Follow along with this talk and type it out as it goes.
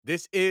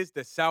This is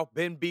the South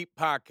Bend Beat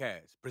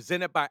Podcast,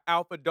 presented by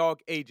Alpha Dog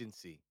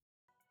Agency.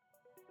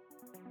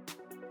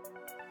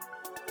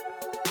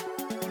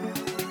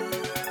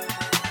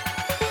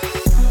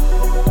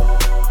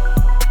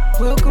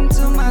 Welcome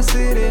to my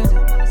city,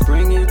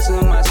 bring you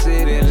to my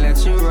city,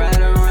 let you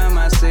ride around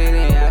my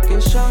city, I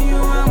can show you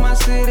around my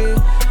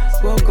city.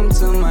 Welcome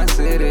to my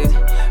city,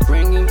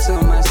 bring you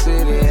to my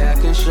city, I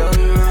can show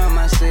you around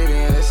my city,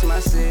 it's my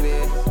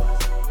city.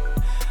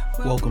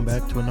 Welcome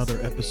back to another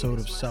episode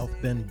of South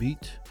Bend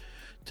Beat.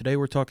 Today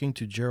we're talking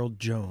to Gerald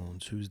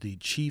Jones, who's the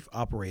Chief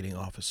Operating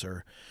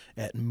Officer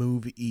at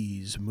Move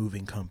Ease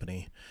Moving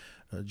Company.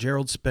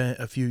 Gerald spent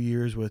a few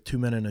years with Two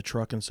Men in a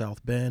Truck in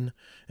South Bend,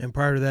 and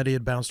prior to that he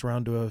had bounced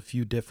around to a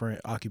few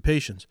different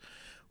occupations.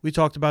 We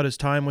talked about his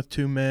time with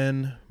Two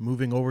Men,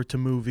 moving over to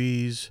Move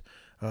Ease,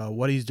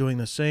 what he's doing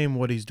the same,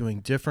 what he's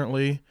doing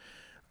differently,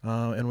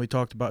 and we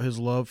talked about his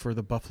love for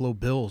the Buffalo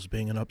Bills,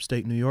 being an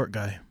upstate New York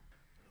guy.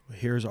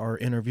 Here's our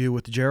interview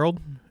with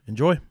Gerald.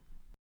 Enjoy.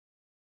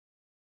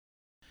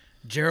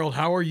 Gerald,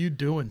 how are you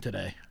doing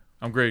today?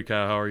 I'm great,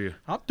 Kyle. How are you?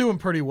 I'm doing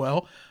pretty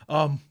well.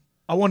 I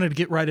wanted to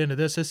get right into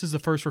this. This is the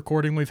first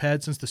recording we've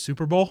had since the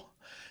Super Bowl,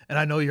 and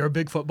I know you're a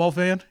big football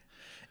fan,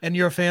 and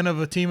you're a fan of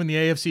a team in the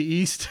AFC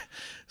East.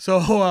 So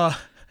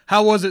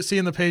how was it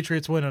seeing the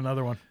Patriots win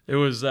another one? It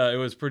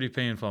was pretty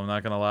painful, I'm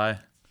not going to lie.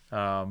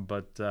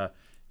 But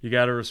you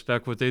got to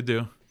respect what they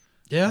do.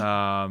 Yeah.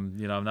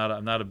 I'm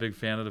not a big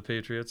fan of the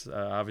Patriots.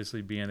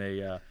 Obviously, being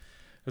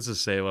let's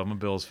just say, I'm a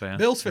Bills fan.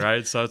 Bills fan,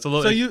 right? So it's a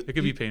little. It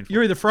can be painful.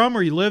 You're either from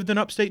or you lived in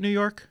upstate New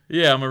York.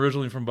 Yeah, I'm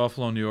originally from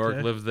Buffalo, New York.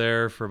 Okay. Lived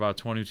there for about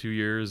 22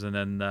 years, and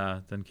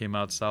then came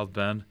out to South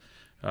Bend.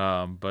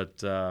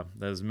 But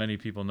as many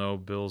people know,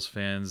 Bills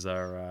fans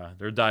are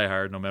they're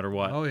diehard no matter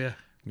what. Oh yeah.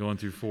 Going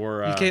through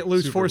four. You can't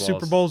lose four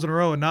Super Bowls in a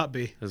row and not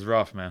be. It's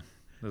rough, man.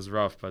 It's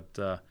rough,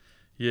 but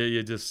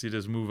you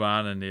just move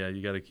on, and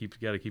you got to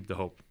keep the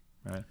hope.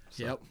 Right.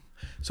 So. Yep.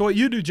 So what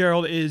you do,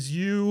 Gerald, is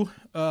you're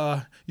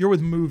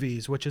with Move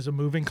Ease, which is a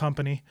moving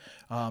company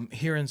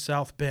here in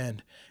South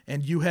Bend,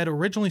 and you had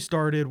originally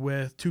started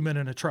with Two Men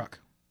in a Truck.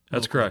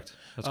 That's correct.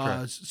 That's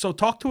correct. So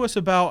talk to us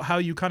about how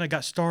you kind of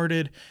got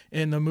started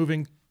in the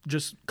moving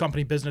just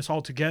company business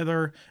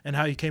altogether, and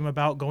how you came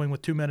about going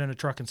with Two Men in a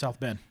Truck in South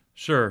Bend.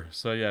 Sure.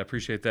 So yeah, I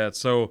appreciate that.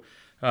 So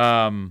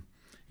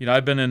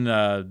I've been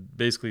in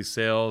basically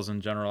sales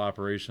and general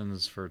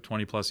operations for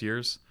 20 plus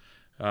years.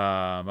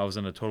 I was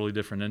in a totally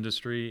different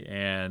industry,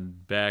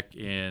 and back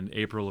in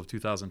April of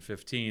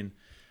 2015,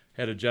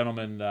 had a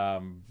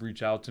gentleman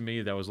reach out to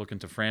me that was looking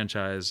to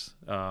franchise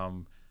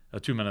a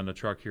Two Men in a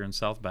Truck here in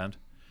South Bend,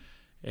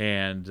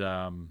 and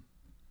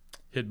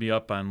hit me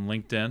up on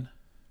LinkedIn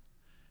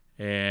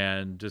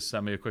and just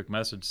sent me a quick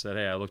message, said,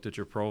 "Hey, I looked at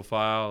your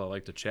profile. I'd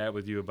like to chat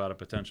with you about a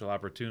potential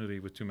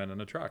opportunity with Two Men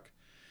in a Truck."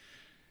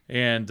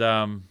 And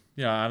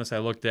honestly, I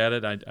looked at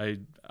it.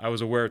 I was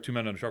aware Two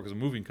Men in a Truck was a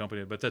moving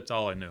company, but that's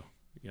all I knew.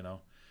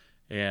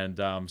 And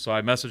so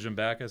I messaged him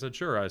back. I said,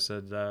 sure. I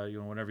said,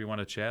 whenever you want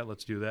to chat,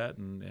 let's do that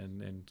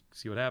and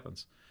see what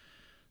happens.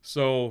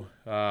 So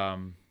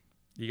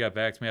he got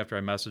back to me after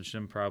I messaged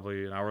him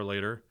probably an hour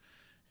later,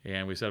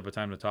 and we set up a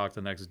time to talk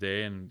the next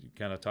day and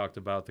kind of talked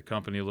about the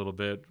company a little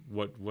bit,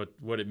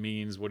 what it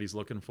means, what he's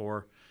looking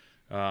for.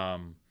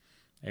 And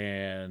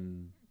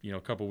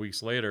a couple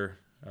weeks later,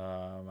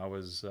 I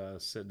was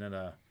sitting in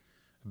a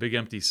big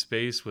empty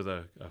space with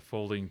a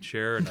folding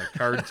chair and a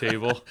card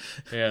table,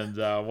 and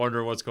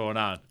wondering what's going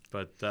on.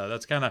 But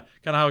that's kind of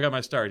how I got my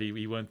start.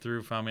 He went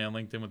through, found me on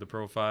LinkedIn with the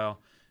profile,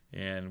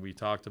 and we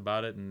talked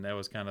about it, and that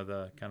was kind of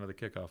the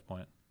kickoff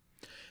point.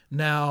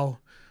 Now,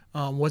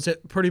 was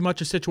it pretty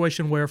much a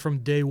situation where from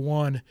day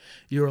one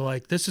you were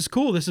like, "This is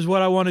cool. This is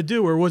what I want to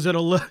do," or was it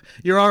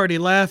you're already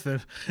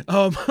laughing?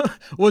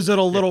 Was it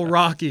a little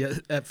rocky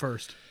at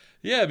first?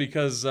 Yeah,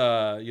 because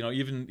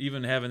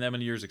even having that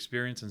many years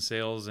experience in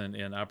sales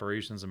and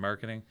operations and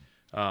marketing,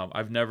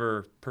 I've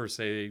never per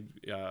se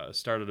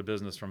started a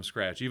business from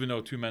scratch. Even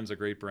though Two Men's a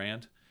great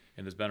brand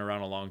and has been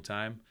around a long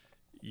time,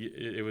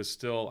 it was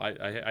still I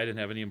didn't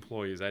have any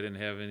employees. I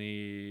didn't have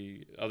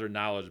any other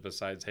knowledge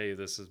besides, hey,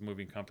 this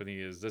moving company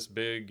is this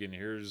big, and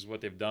here's what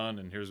they've done,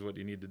 and here's what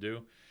you need to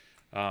do.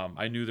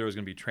 I knew there was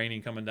going to be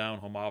training coming down.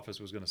 Home office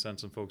was going to send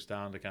some folks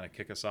down to kind of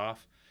kick us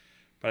off.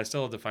 But I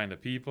still had to find the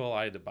people.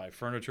 I had to buy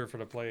furniture for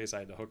the place. I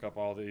had to hook up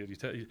all the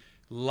a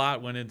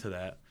lot went into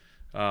that.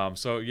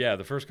 So yeah,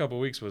 the first couple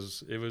of weeks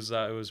was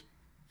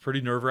pretty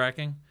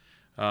nerve-wracking.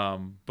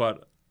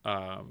 But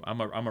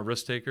I'm a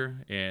risk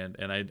taker, and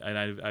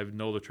I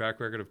know the track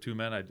record of Two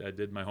Men. I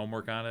did my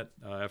homework on it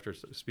after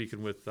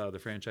speaking with the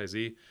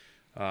franchisee,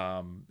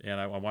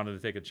 and I wanted to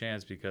take a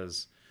chance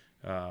because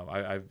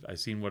I've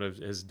seen what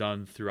it has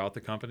done throughout the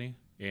company,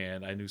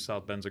 and I knew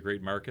South Bend's a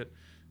great market.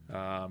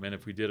 And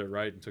if we did it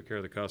right and took care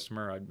of the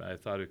customer, I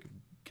thought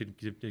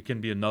it can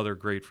be another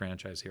great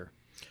franchise here.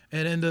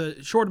 And in the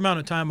short amount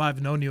of time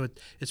I've known you,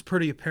 it's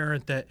pretty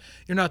apparent that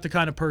you're not the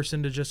kind of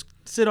person to just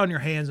sit on your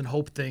hands and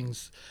hope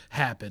things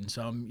happen.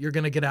 So you're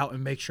going to get out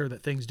and make sure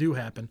that things do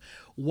happen.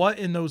 What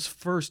in those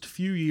first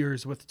few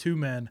years with Two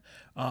Men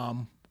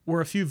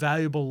were a few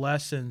valuable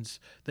lessons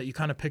that you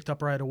kind of picked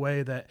up right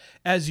away that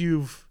as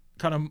you've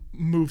kind of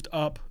moved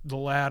up the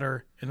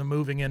ladder in the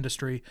moving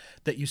industry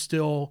that you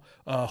still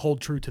hold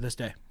true to this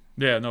day?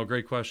 Yeah, no,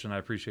 great question. I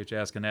appreciate you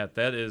asking that.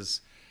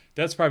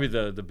 That's probably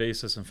the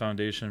basis and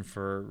foundation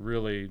for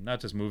really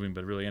not just moving,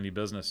 but really any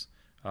business.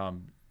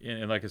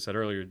 And like I said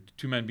earlier,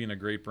 Two Men being a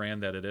great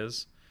brand that it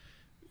is,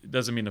 it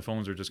doesn't mean the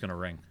phones are just going to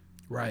ring.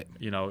 Right.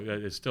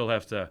 It still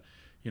have to,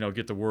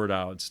 get the word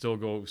out. Still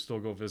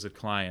go visit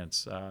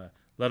clients.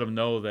 Let them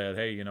know that,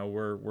 hey,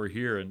 we're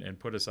here and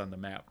put us on the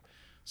map.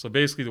 So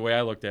basically, the way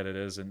I looked at it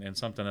is, and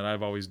something that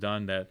I've always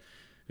done that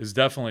is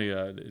definitely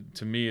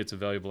to me, it's a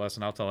valuable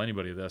lesson. I'll tell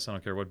anybody this. I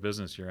don't care what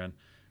business you're in.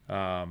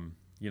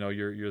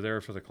 You're there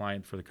for the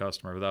client, for the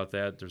customer. Without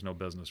that, there's no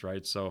business,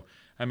 right? So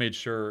I made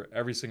sure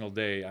every single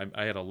day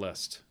I had a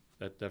list.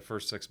 That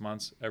first 6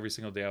 months, every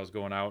single day I was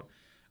going out.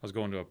 I was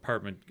going to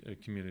apartment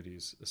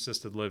communities,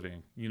 assisted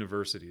living,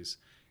 universities,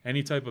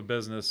 any type of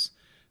business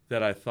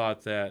that I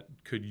thought that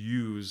could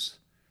use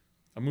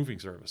a moving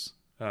service.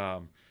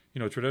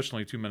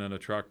 Traditionally, 2 Men in a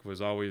Truck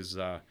was always,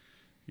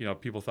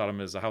 people thought of him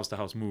as a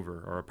house-to-house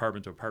mover or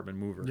apartment-to-apartment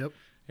mover. Yep.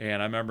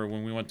 And I remember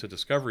when we went to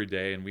Discovery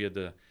Day and we had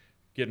to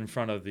get in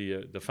front of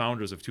the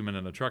founders of 2 Men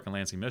in a Truck in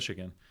Lansing,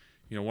 Michigan.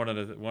 One of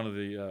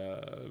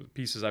the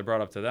pieces I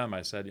brought up to them,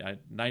 I said,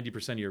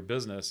 90% of your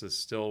business is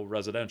still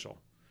residential,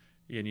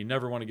 and you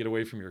never want to get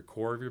away from your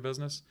core of your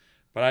business.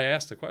 But I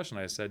asked the question.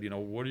 I said,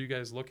 what are you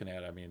guys looking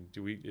at? I mean,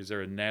 is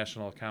there a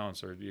national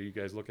accounts, or are you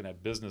guys looking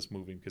at business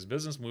moving? Because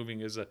business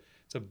moving it's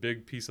a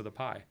big piece of the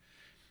pie.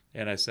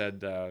 And I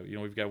said,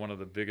 we've got one of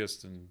the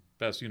biggest and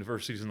best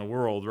universities in the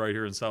world right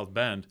here in South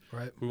Bend.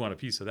 Right. We want a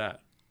piece of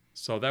that.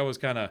 So that was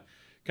kind of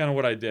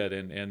what I did,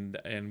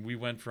 and we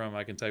went from,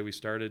 I can tell you, we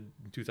started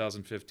in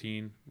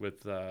 2015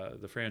 with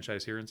the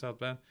franchise here in South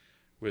Bend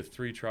with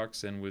 3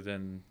 trucks, and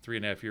within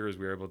 3.5 years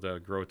we were able to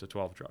grow it to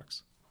 12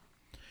 trucks.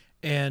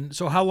 And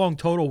so how long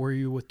total were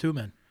you with 2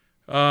 Men?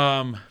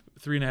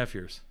 3.5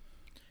 years.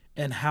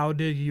 And how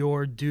did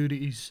your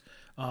duties,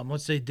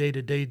 let's say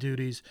day-to-day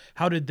duties,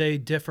 how did they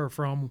differ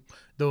from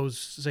those,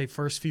 say,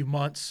 first few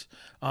months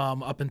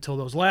up until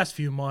those last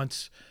few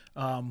months?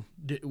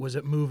 Was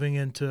it moving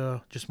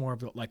into just more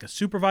of like a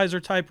supervisor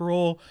type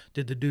role?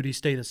 Did the duties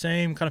stay the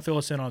same? Kind of fill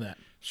us in on that.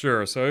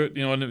 Sure. So,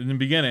 in the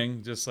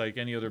beginning, just like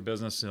any other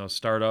business,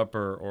 startup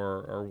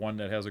or one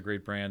that has a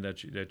great brand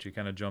that you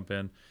kind of jump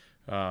in,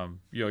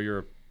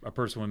 you're a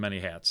person with many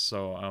hats.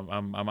 So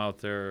I'm out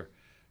there,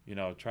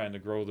 trying to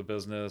grow the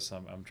business.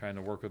 I'm trying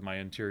to work with my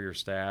interior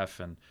staff,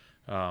 and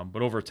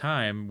but over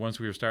time, once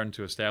we were starting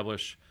to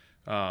establish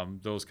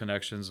those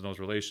connections and those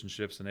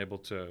relationships and able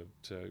to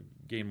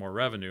gain more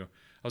revenue,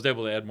 I was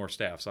able to add more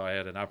staff. So I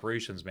had an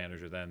operations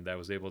manager then that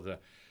was able to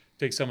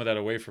take some of that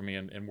away from me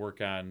and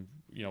work on,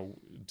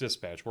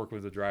 dispatch, work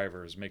with the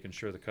drivers, making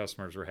sure the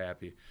customers were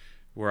happy,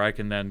 where I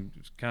can then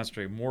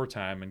concentrate more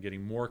time and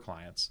getting more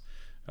clients.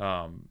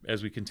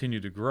 As we continue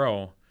to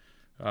grow,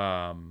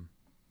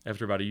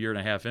 after about 1.5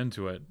 years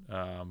into it,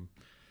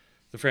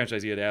 the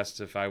franchisee had asked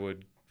if I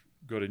would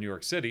go to New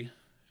York City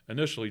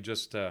initially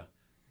just to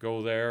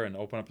go there and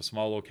open up a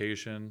small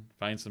location,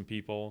 find some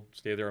people,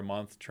 stay there a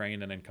month,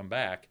 train, and then come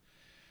back.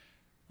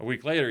 A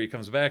week later, he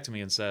comes back to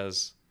me and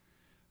says,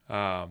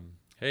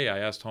 hey, I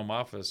asked home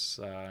office,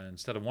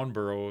 instead of 1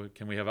 borough,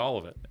 can we have all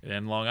of it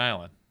in Long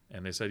Island?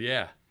 And they said,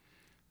 yeah.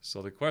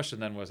 So the question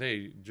then was,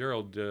 hey,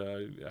 Gerald,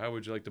 how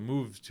would you like to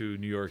move to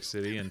New York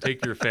City and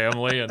take your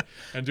family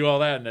and do all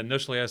that? And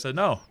initially I said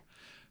no,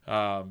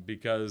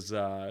 because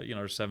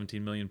there's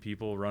 17 million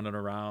people running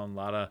around,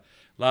 a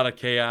lot of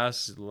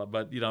chaos.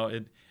 But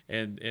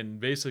and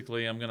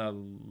basically I'm gonna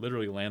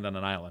literally land on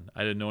an island.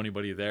 I didn't know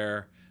anybody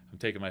there. I'm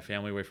taking my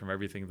family away from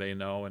everything they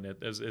know, and it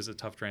is a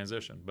tough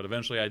transition. But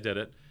eventually I did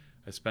it.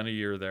 I spent 1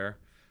 year there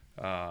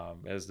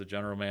as the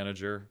general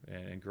manager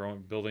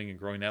and building and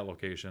growing that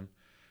location.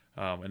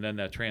 And then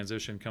that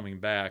transition coming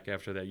back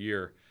after that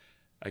year,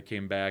 I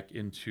came back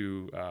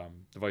into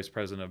the vice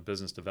president of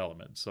business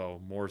development.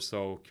 So more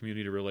so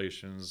community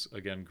relations,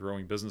 again,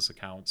 growing business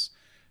accounts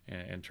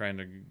and trying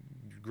to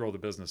grow the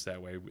business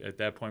that way. At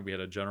that point, we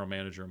had a general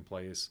manager in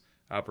place,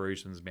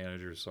 operations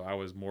manager. So I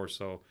was more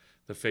so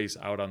the face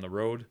out on the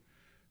road,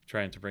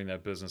 trying to bring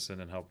that business in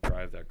and help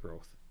drive that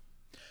growth.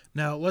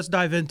 Now, let's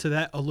dive into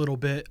that a little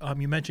bit.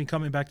 You mentioned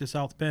coming back to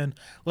South Bend.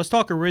 Let's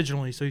talk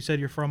originally. So you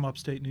said you're from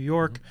upstate New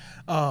York.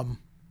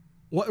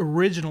 What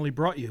originally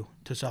brought you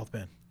to South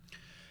Bend?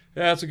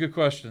 Yeah, that's a good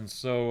question.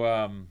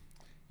 So,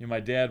 my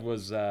dad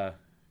was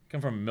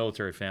come from a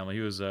military family.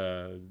 He was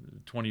a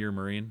 20-year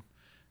Marine.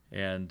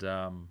 And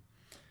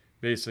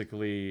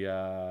basically,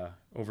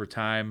 over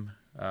time,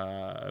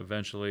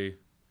 eventually,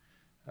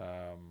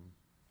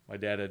 my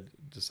dad had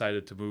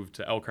decided to move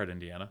to Elkhart,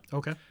 Indiana.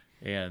 Okay.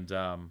 And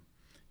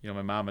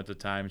my mom at the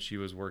time, she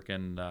was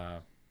working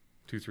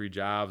 2-3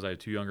 jobs. I had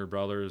 2 younger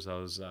brothers. I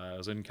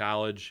was in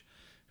college.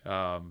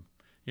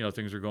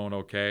 Things were going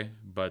okay,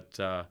 but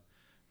I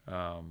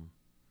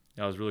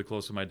was really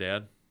close to my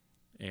dad,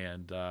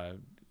 and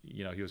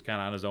he was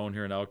kind of on his own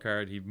here in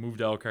Elkhart. He moved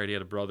to Elkhart. He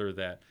had a brother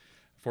that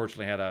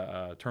fortunately had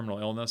a terminal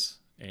illness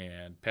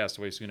and passed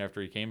away soon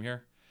after he came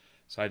here.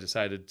 So I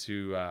decided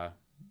to,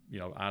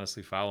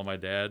 honestly follow my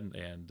dad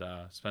and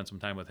spend some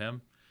time with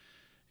him.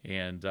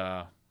 And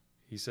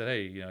he said,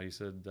 hey,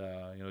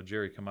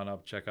 Jerry, come on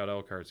up, check out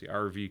Elkhart. It's the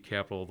RV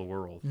capital of the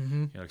world.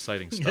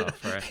 Exciting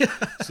stuff, right?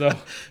 So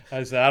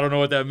I said, I don't know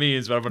what that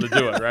means, but I'm going to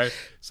do it, right?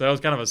 So that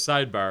was kind of a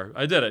sidebar.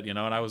 I did it, and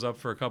I was up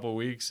for a couple of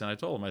weeks, and I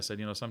told him, I said,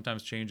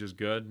 sometimes change is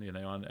good,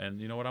 and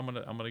you know what, I'm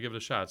gonna give it a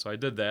shot. So I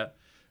did that.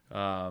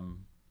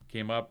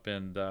 Came up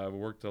and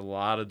worked a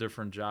lot of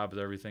different jobs,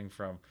 everything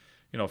from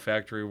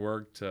factory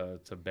work to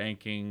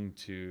banking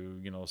to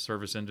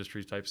service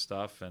industry type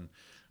stuff, and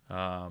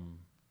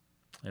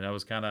that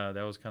was kind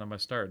of my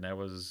start, and that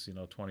was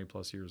 20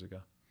 plus years ago.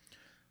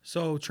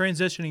 So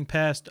transitioning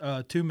past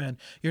Two Men,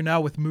 you're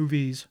now with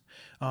Movies,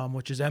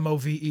 which is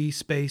MOVE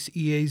space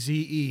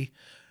EAZE.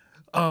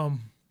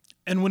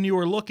 And when you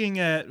were looking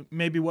at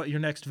maybe what your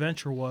next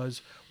venture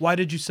was, why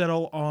did you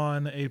settle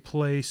on a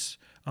place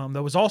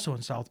that was also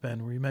in South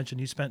Bend, where you mentioned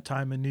you spent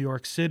time in New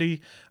York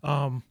City?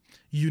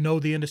 You know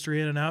the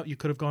industry in and out. You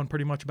could have gone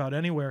pretty much about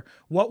anywhere.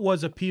 What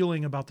was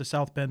appealing about the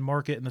South Bend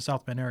market and the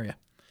South Bend area?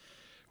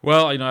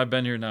 Well, I've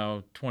been here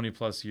now 20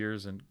 plus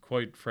years, and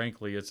quite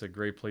frankly, it's a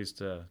great place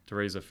to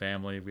raise a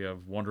family. We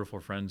have wonderful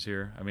friends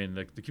here. I mean,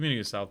 the community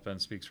of South Bend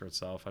speaks for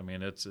itself. I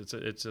mean, it's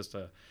just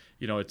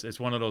it's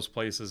one of those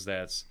places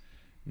that's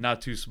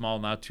not too small,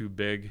 not too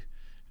big,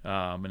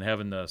 and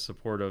having the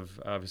support of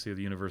obviously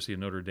the University of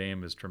Notre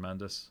Dame is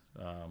tremendous.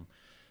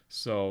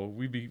 So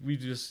we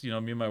just me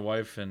and my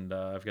wife, and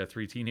I've got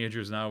 3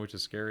 teenagers now, which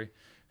is scary.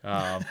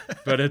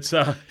 But it's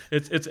a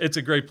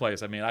great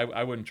place. I mean,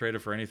 I wouldn't trade it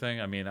for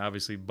anything. I mean,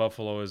 obviously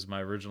Buffalo is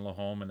my original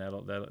home, and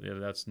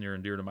that's near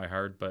and dear to my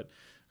heart. But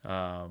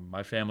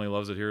my family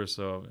loves it here,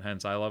 so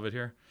hence I love it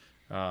here.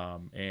 The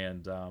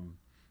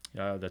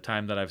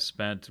time that I've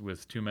spent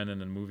with Two Men in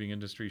the moving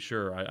industry,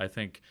 sure, I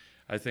think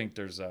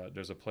there's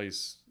a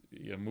place.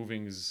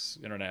 Moving's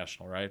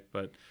international, right?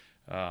 But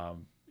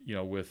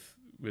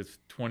with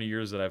 20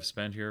 years that I've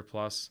spent here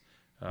plus.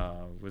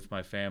 With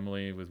my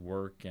family, with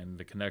work, and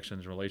the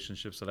connections,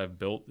 relationships that I've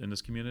built in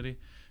this community,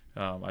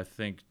 I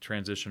think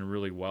transition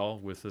really well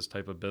with this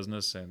type of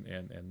business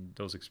and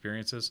those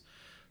experiences.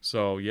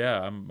 So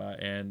yeah,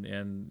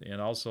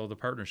 and also the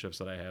partnerships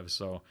that I have.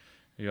 So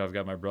I've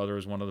got my brother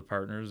as one of the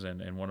partners,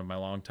 and one of my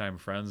longtime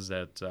friends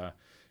that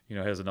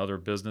has another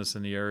business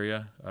in the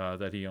area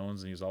that he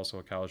owns, and he's also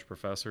a college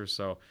professor.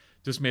 So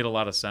just made a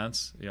lot of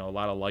sense. A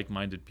lot of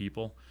like-minded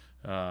people.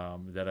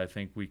 That I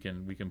think we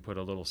can put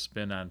a little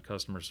spin on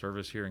customer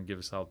service here and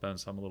give South Bend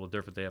something a little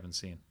different they haven't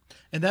seen.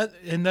 And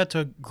that's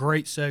a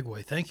great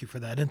segue. Thank you for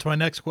that. Into my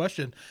next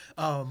question.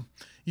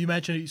 You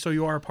mentioned, so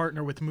you are a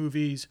partner with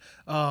Movies.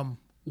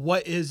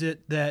 What is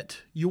it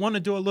that you want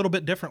to do a little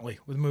bit differently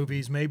with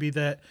Movies? Maybe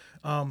that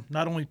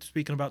not only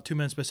speaking about Two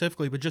Men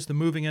specifically, but just the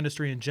moving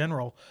industry in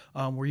general,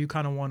 where you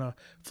kind of want to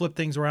flip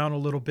things around a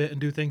little bit and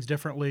do things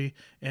differently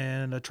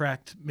and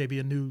attract maybe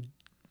a new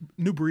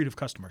breed of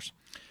customers.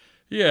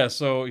 Yeah,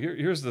 so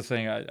here's the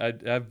thing. I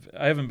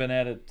haven't been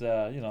at it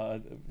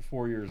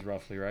 4 years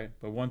roughly, right?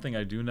 But one thing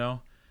I do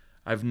know,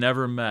 I've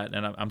never met,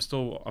 and I'm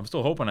still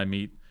hoping I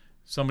meet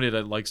somebody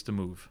that likes to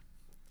move,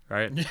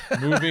 right?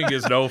 Moving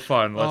is no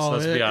fun.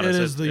 Let's be honest.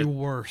 It is the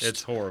worst.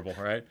 It's horrible,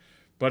 right?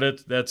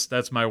 But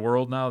that's my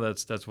world now.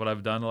 That's what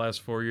I've done the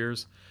last 4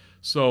 years.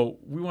 So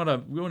we want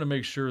to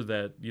make sure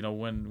that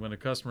when a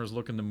customer is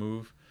looking to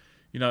move.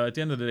 At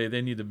the end of the day,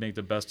 they need to make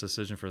the best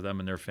decision for them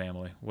and their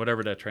family,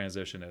 whatever that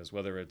transition is,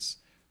 whether it's,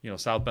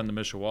 South Bend to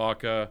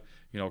Mishawaka,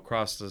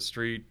 across the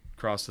street,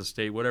 across the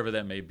state, whatever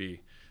that may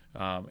be.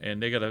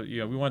 And they got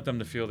to, we want them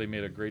to feel they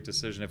made a great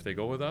decision if they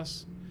go with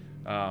us.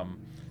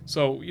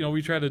 So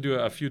we try to do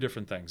a few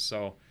different things.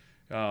 So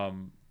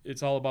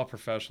it's all about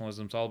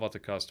professionalism. It's all about the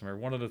customer.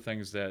 One of the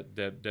things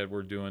that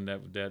we're doing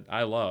that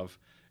I love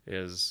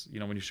is,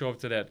 when you show up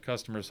to that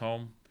customer's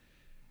home,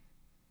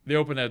 they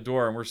open that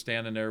door and we're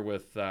standing there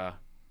with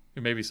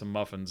maybe some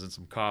muffins and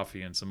some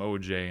coffee and some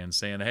OJ and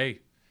saying, hey,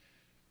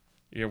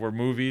 we're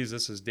Movies.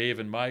 This is Dave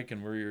and Mike,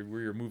 and we're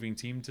your moving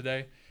team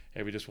today.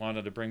 Hey, we just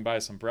wanted to bring by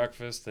some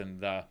breakfast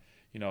and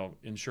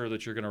ensure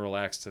that you're going to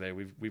relax today.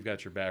 We've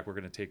got your back. We're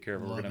going to take care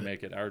of it. We're going to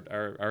make it.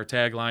 Our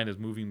tagline is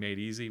 "Moving Made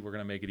Easy." We're going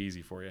to make it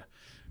easy for you.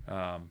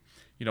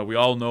 We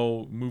all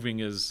know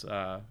moving's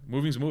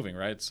moving,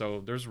 right?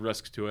 So there's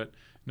risks to it.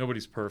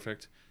 Nobody's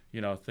perfect.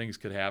 Things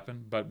could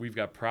happen, but we've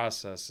got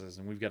processes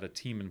and we've got a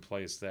team in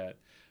place that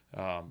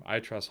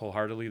I trust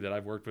wholeheartedly, that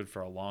I've worked with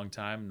for a long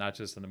time, not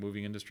just in the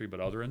moving industry, but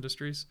other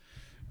industries.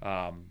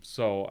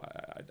 So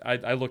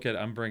I look at,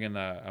 I'm bringing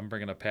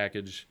a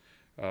package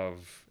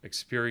of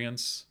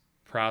experience,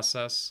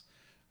 process,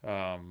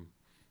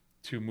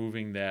 to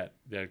moving that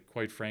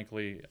quite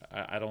frankly,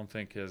 I don't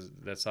think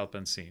that South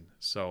Bend seen.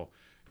 So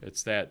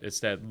it's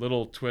that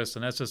little twist,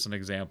 and that's just an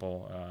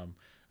example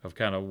of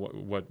kind of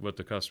what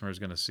the customer is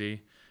going to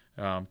see.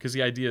 Because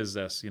the idea is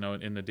this,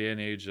 in the day and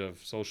age of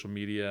social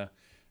media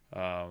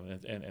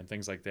and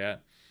things like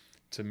that,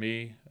 to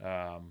me,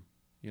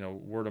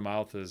 word of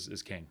mouth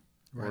is king.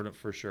 Right.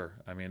 For sure.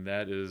 I mean,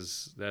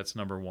 that's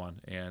number one.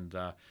 And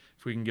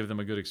if we can give them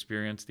a good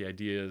experience, the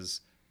idea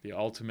is the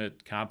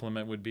ultimate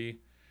compliment would be,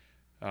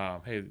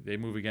 hey, they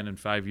move again in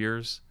 5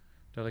 years.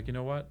 They're like, you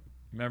know what?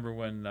 Remember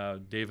when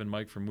Dave and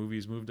Mike from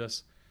Movies moved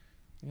us?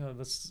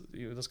 Let's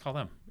call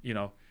them.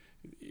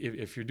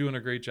 If you're doing a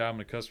great job and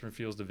the customer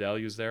feels the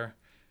value's there,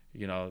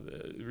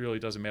 it really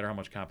doesn't matter how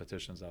much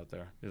competition's out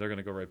there. They're going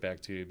to go right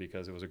back to you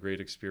because it was a great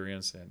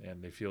experience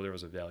and they feel there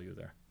was a value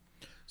there.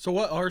 So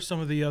what are some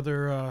of the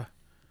other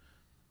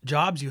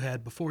jobs you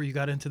had before you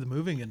got into the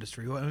moving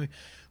industry?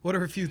 What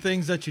are a few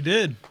things that you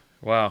did?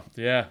 Wow,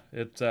 yeah,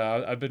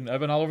 I've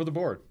been all over the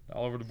board,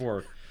 I've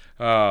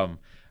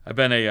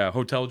been a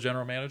hotel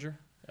general manager.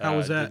 How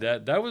was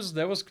that? That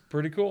was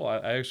pretty cool.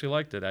 I actually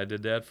liked it. I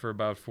did that for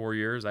about 4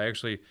 years. I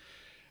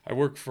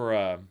worked for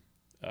an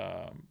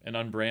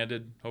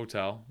unbranded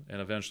hotel,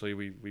 and eventually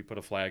we put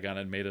a flag on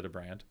it and made it a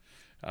brand.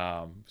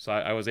 So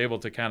I was able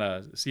to kind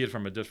of see it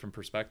from a different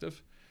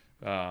perspective.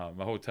 A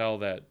hotel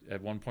that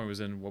at one point was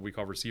in what we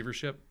call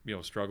receivership,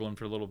 struggling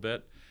for a little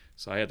bit.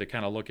 So I had to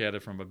kind of look at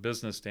it from a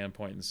business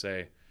standpoint and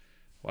say,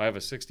 well, I have a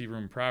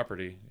 60-room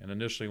property, and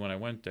initially when I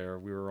went there,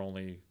 we were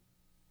only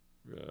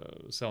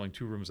selling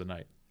 2 rooms a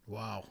night.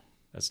 Wow.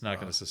 That's not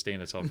going to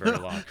sustain itself very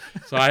long.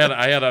 So I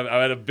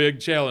had a big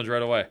challenge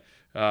right away.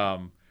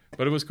 But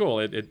it was cool.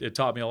 It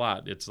taught me a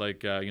lot. It's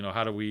like,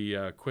 how do we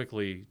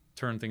quickly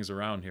turn things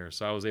around here?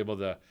 So I was able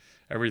to,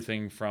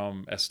 everything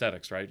from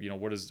aesthetics, right?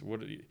 Because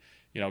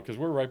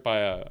we're right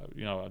by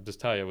I'll just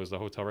tell you, it was the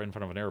hotel right in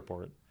front of an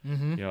airport.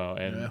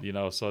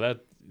 Mm-hmm. So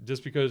that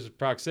just because of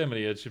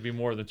proximity, it should be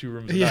more than 2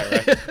 rooms a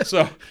night, right?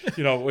 So,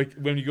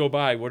 when you go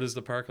by, what does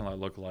the parking lot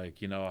look like?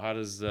 How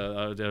does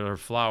there are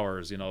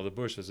flowers, the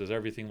bushes, does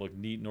everything look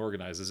neat and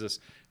organized? Is this,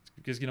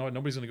 because you know what,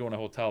 nobody's going to go in a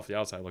hotel if the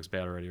outside looks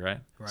bad already,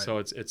 right? So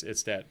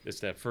it's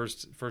that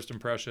first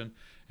impression,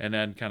 and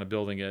then kind of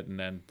building it, and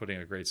then putting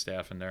a great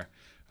staff in there.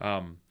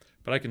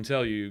 But I can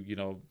tell you,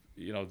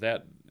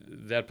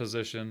 that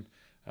position.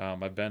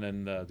 I've been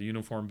in the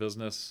uniform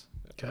business,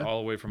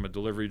 all the way from a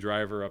delivery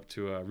driver up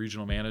to a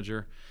regional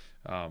manager.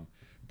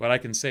 But I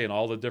can say in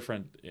all the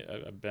different,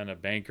 I've been a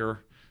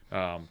banker,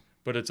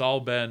 but it's all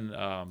been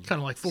kind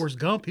of like Forrest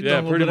Gump.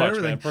 Pretty much,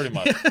 man, pretty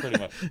much.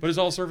 But it's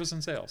all service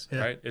and sales,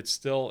 right? It's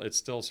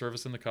still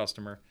servicing the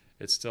customer.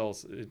 It's still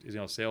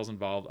sales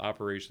involved,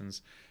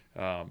 operations.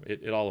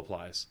 It all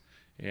applies.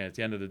 And at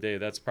the end of the day,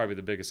 that's probably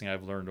the biggest thing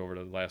I've learned over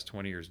the last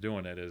 20 years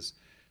doing it is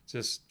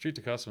just treat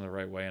the customer the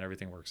right way and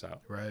everything works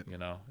out. Right.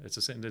 It's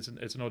the same.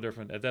 It's no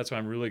different. That's why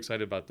I'm really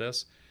excited about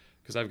this,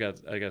 because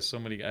I got so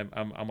many.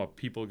 I'm a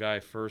people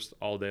guy first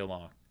all day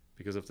long,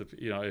 because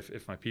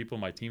if my people,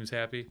 my team's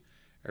happy,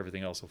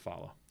 everything else will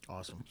follow.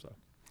 Awesome.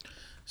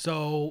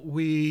 So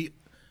we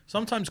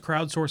sometimes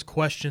crowdsource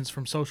questions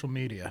from social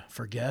media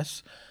for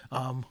guests.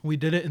 We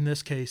did it in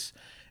this case,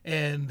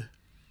 and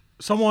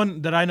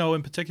someone that I know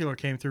in particular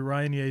came through,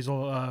 Ryan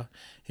Yazel.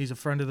 He's a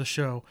friend of the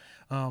show.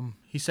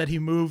 He said he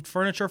moved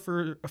furniture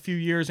for a few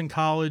years in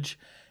college,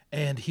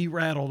 and he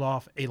rattled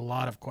off a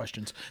lot of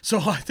questions. So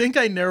I think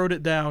I narrowed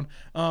it down.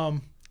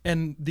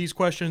 And these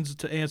questions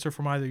to answer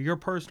from either your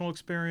personal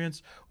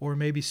experience or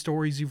maybe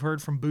stories you've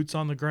heard from boots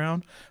on the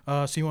ground.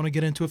 So you want to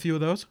get into a few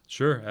of those?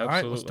 Sure, absolutely. All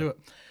right, let's do it.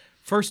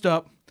 First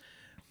up,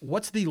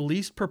 what's the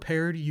least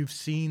prepared you've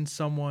seen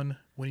someone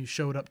when you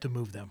showed up to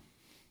move them?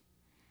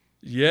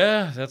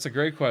 Yeah, that's a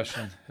great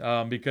question.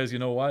 Because you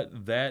know what?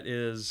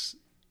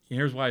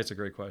 Here's why it's a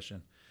great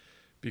question.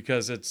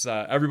 Because it's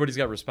everybody's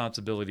got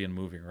responsibility in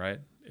moving, right?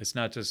 It's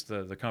not just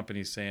the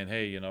company saying,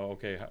 hey,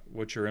 okay,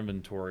 what's your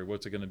inventory?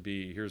 What's it going to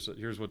be?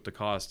 Here's what the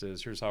cost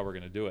is. Here's how we're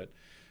going to do it.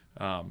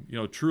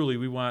 Truly,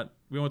 we want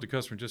the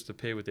customer just to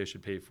pay what they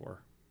should pay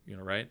for,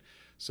 right?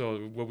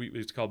 So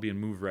it's called being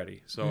move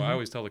ready. So I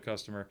always tell the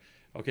customer,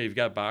 okay, you've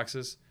got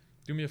boxes.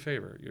 Do me a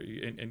favor,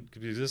 and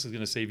because this is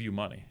going to save you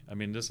money. I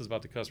mean, this is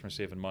about the customer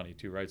saving money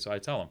too, right? So I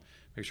tell them,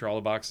 make sure all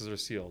the boxes are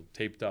sealed,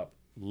 taped up,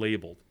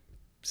 labeled,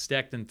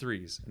 stacked in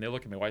threes. And they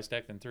look at me, why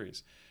stacked in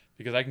threes?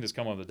 Because I can just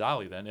come on the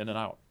dolly then, in and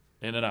out,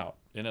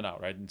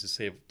 right? And to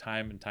save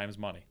time and time's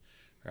money,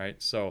 right?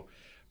 So,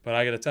 but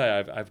I got to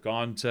tell you,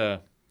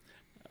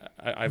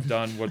 I've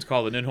done what's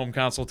called an in-home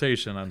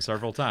consultation on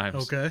several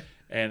times. Okay.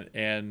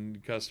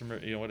 And customer,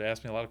 would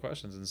ask me a lot of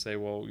questions and say,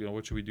 well,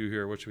 what should we do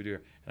here? What should we do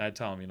here? And I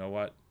tell them, you know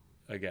what?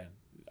 Again,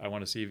 I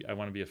want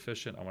to be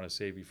efficient. I want to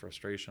save you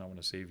frustration. I want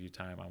to save you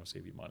time. I want to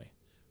save you money,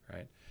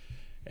 right?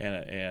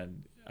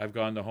 And I've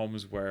gone to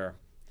homes where,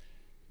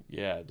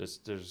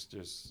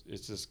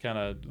 it's just kind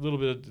of a little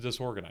bit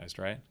disorganized,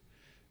 right?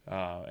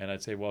 And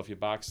I'd say, well, if you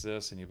box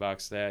this and you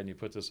box that and you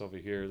put this over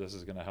here, this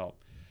is going to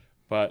help.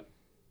 But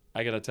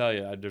I got to tell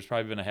you, there's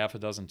probably been a half a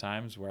dozen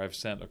times where I've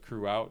sent a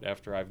crew out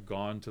after I've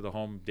gone to the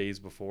home days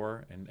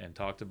before and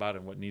talked about it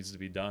and what needs to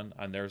be done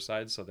on their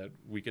side so that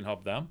we can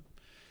help them.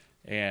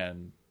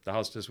 And the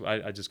house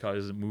I just call it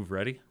isn't move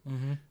ready.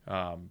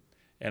 Mm-hmm.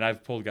 And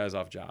I've pulled guys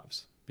off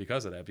jobs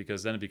because of that,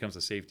 because then it becomes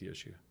a safety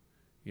issue,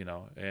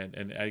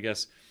 and I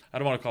guess I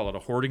don't want to call it a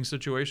hoarding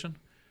situation,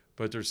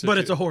 but there's But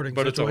it's a hoarding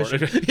but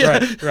situation. It's a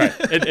hoarding. Yeah. Right.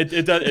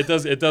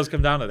 It does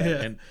come down to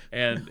that.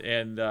 Yeah.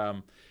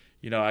 And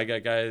you know, I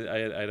got guys. I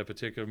had a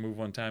particular move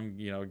one time.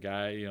 You know, a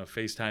guy, you know,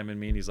 FaceTiming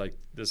me, and he's like,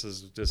 "This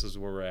is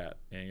where we're at."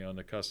 And you know, and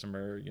the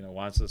customer, you know,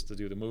 wants us to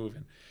do the move,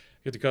 and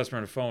get the customer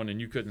on the phone,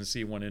 and you couldn't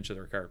see 1 inch of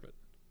their carpet.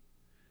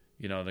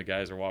 You know, the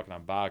guys are walking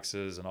on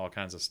boxes and all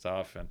kinds of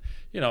stuff, and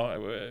you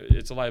know,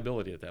 it's a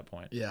liability at that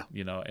point. Yeah.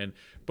 You know,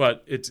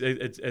 but it's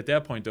at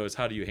that point though, it's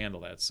how do you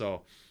handle that?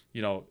 So,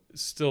 you know,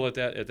 still at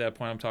that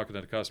point, I'm talking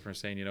to the customer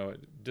saying, you know,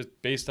 just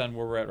based on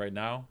where we're at right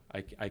now,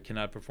 I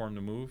cannot perform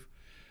the move.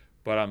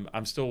 But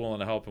I'm still willing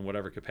to help in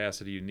whatever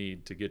capacity you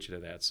need to get you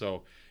to that.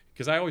 So,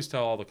 because I always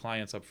tell all the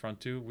clients up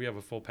front too, we have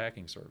a full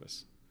packing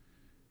service.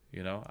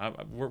 You know,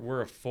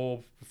 we're a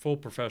full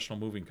professional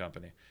moving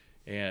company,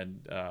 and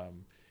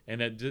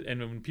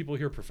when people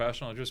hear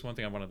professional, just one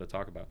thing I wanted to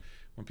talk about.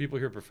 When people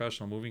hear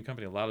professional moving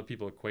company, a lot of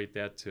people equate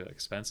that to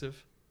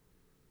expensive.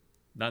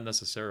 Not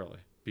necessarily,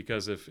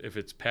 because if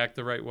it's packed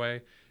the right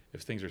way,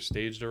 if things are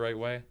staged the right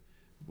way,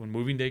 when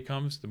moving day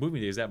comes, the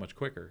moving day is that much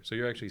quicker. So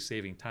you're actually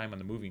saving time on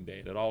the moving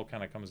day. It all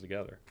kind of comes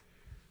together.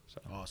 So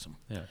Awesome.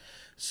 yeah.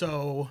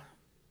 So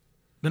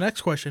the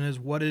next question is,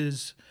 what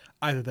is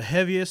either the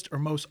heaviest or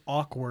most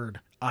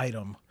awkward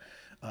item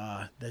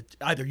that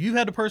either you've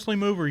had to personally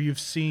move or you've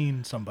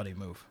seen somebody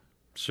move?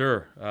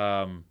 Sure.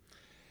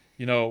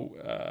 You know,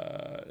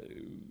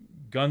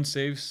 gun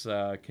safes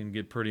can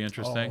get pretty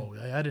interesting. Oh,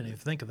 I didn't even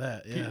think of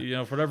that. Yeah. You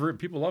know, for whatever,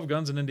 people love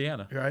guns in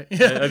Indiana. Right.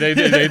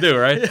 They do,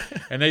 right?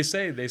 And they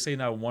say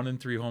now 1 in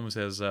 3 homes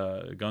has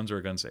guns or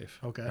a gun safe.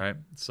 Okay. Right.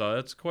 So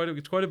it's quite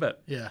a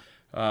bit. Yeah.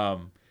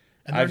 And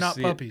they're not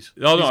puppies.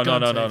 Oh These no.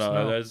 gun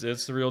safes, no.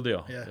 It's the real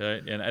deal. Yeah.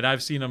 Right? And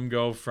I've seen them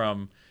go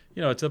from,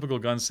 you know, a typical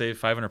gun safe,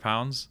 500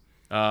 pounds.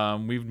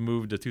 We've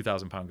moved a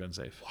 2,000-pound gun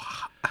safe.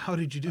 Wow. How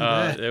did you do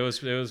that? It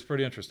was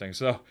pretty interesting.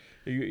 So,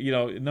 you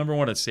know, number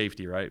one, it's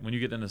safety, right? When you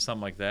get into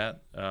something like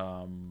that,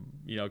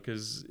 you know,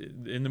 because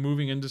in the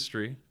moving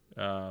industry,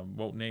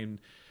 won't name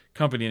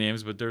company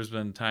names, but there's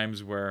been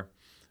times where,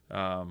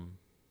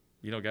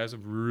 you know, guys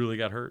have really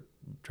got hurt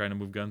trying to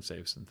move gun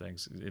safes and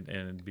things,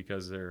 and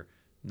because they're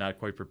not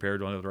quite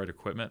prepared, don't have the right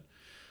equipment.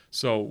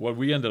 So what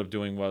we ended up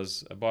doing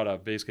was I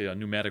bought basically a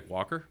pneumatic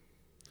walker.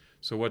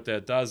 So what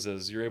that does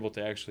is you're able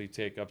to actually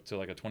take up to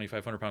like a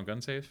 2,500-pound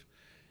gun safe,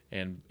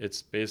 and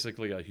it's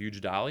basically a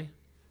huge dolly,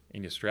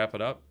 and you strap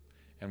it up,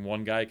 and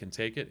one guy can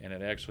take it, and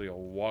it actually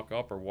will walk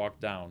up or walk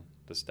down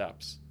the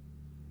steps.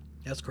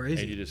 That's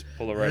crazy. And you just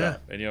pull it right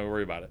up, and you don't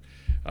worry about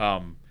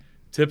it.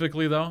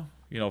 Typically, though,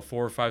 you know,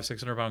 400, 500,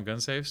 600-pound gun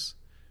safes,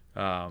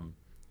 you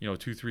know,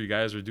 2-3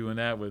 guys are doing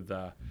that with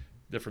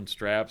different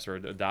straps or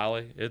a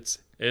dolly. It's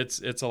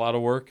a lot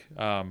of work.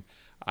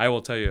 I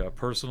will tell you a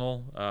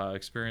personal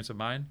experience of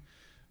mine.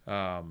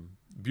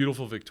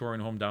 Beautiful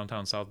Victorian home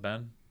downtown South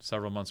Bend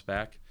several months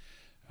back.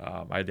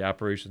 I had the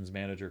operations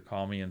manager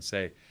call me and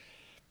say,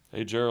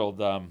 "Hey, Gerald,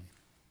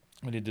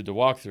 when you did the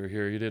walkthrough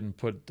here, you didn't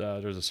put,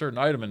 there's a certain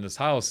item in this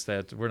house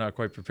that we're not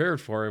quite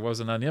prepared for. It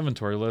wasn't on the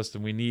inventory list,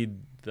 and we need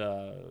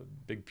the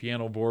big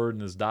piano board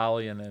and this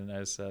dolly." And then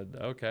I said,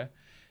 "Okay."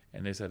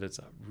 And they said, "It's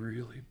a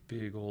really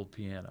big old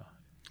piano.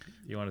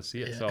 You want to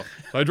see it?" Yeah. So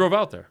I drove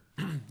out there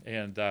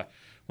and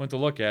went to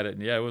look at it,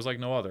 and yeah, it was like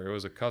no other. It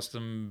was a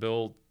custom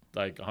built,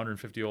 like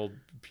 150-old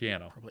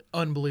piano. Probably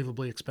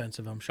unbelievably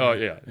expensive, I'm sure. Oh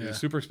yeah. It was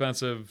super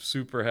expensive,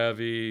 super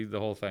heavy, the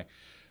whole thing.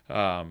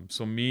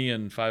 So me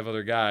and 5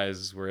 other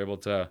guys were able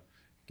to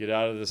get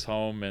out of this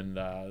home, and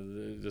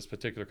this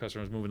particular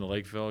customer was moving to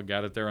Lakeville,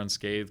 got it there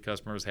unscathed.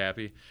 Customer was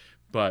happy,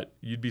 but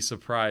you'd be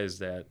surprised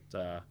that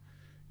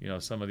you know,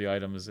 some of the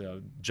items,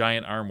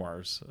 giant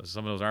armoires.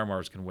 Some of those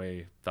armoires can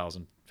weigh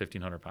 1,000,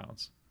 1,500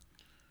 pounds.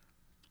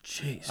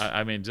 Jeez.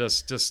 I mean,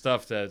 just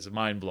stuff that's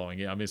mind blowing.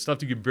 Yeah, I mean,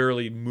 stuff you can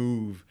barely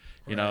move.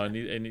 You know, and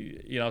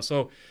you know,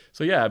 so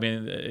yeah. I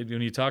mean,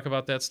 when you talk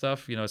about that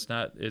stuff, you know,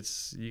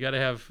 you got to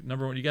have,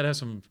 number one, you got to have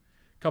some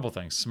couple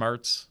things: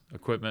 smarts,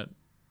 equipment,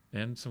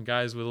 and some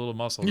guys with a little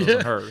muscle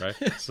doesn't hurt,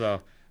 right?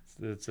 So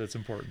it's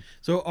important.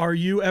 So, are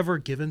you ever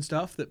given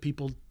stuff that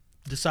people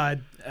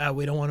decide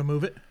we don't want to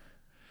move it?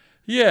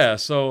 Yeah,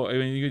 so I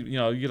mean, you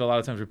know, you get a lot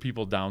of times where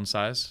people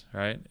downsize,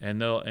 right?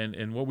 And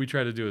and what we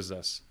try to do is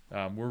this: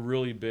 we're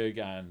really big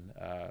on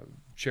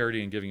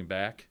charity and giving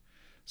back.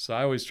 So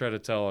I always try to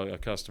tell a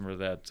customer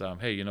that,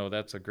 hey, you know,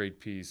 that's a great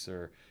piece,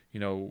 or you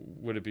know,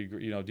 would it be,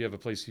 you know, do you have a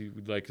place you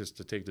would like us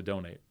to take to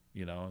donate?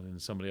 You know, and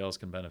somebody else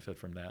can benefit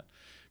from that.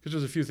 Because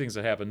there's a few things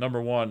that happen.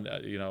 Number one,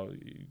 you know,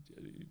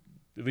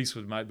 at least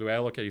with the way I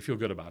look at it, you feel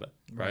good about it,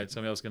 right?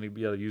 Somebody else is going to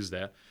be able to use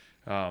that.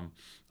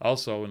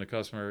 Also, when the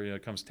customer, you know,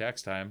 comes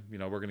tax time, you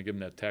know, we're going to give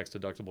them that tax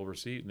deductible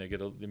receipt, and they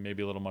get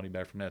maybe a little money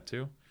back from that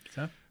too.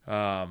 Okay.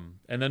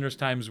 And then there's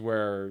times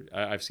where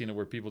I've seen it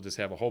where people just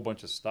have a whole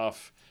bunch of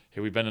stuff. Hey,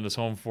 we've been in this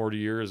home 40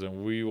 years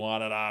and we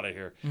want it out of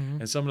here.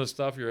 Mm-hmm. And some of the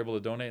stuff you're able to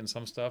donate, and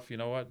some stuff, you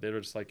know what, they're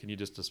just like, can you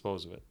just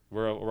dispose of it?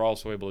 We're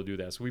also able to do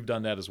that. So we've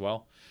done that as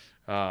well.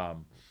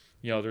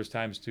 You know, there's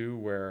times too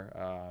where,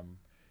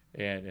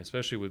 And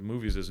especially with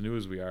movies as new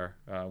as we are,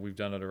 we've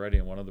done it already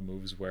in one of the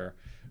movies where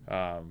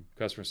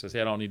customer says,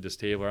 hey, I don't need this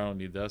table, or I don't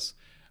need this.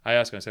 I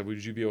asked him, I said,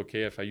 would you be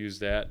okay if I use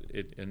that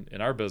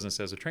in our business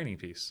as a training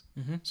piece?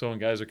 Mm-hmm. So when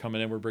guys are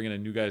coming in, we're bringing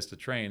in new guys to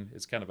train.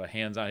 It's kind of a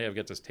hands-on, hey, I've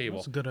got this table.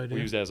 That's a good idea.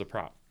 We use that as a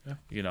prop.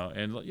 Yeah.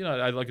 And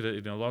I look at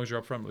it, as long as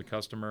you're upfront with the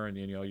customer and,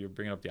 you're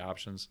bringing up the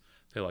options,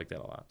 they like that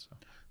a lot.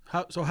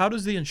 So. How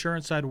does the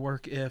insurance side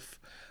work if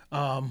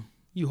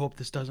you hope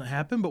this doesn't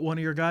happen, but one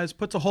of your guys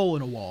puts a hole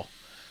in a wall?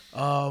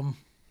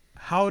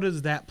 How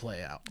does that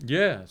play out?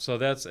 Yeah, so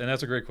that's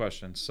a great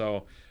question.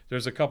 So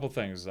there's a couple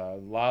things. A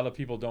lot of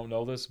people don't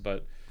know this,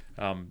 but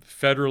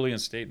federally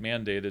and state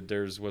mandated,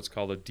 there's what's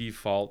called a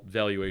default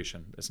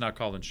valuation. It's not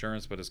called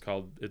insurance, but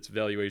it's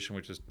valuation,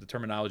 which is the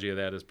terminology of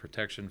that is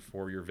protection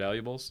for your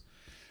valuables.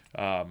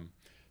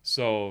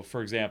 So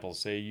for example,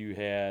 say you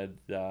had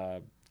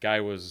guy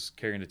was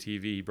carrying a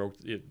TV, he broke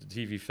it, the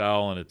TV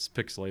fell and it's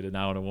pixelated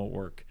now and it won't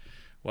work.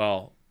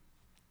 Well,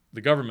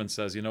 the government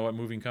says, you know what,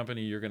 moving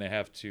company, you're going to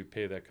have to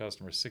pay that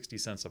customer 60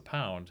 cents a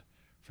pound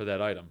for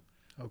that item.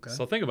 Okay.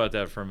 So think about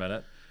that for a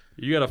minute.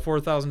 You got a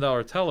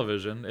 $4,000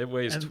 television. It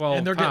weighs 12 pounds.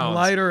 And they're getting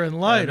lighter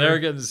and lighter. And they're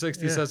getting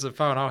 60 cents a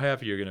pound. How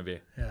happy you're going to be?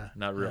 Yeah.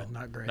 Not real.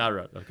 Not great. Not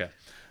real. Okay.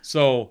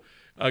 So,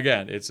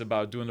 again, it's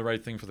about doing the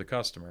right thing for the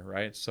customer,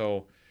 right?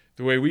 So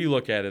the way we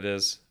look at it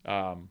is,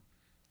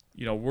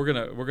 we're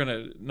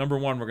gonna number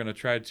one, we're gonna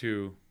try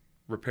to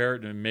repair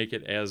it and make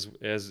it as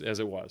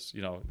it was.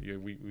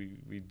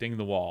 We dinged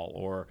the wall,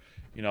 or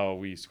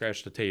we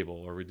scratched the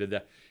table, or we did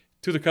that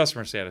to the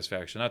customer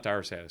satisfaction, not to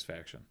our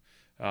satisfaction.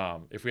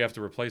 If we have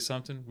to replace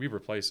something, we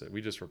replace it.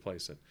 We just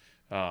replace it.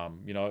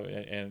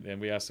 And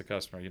we ask the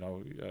customer,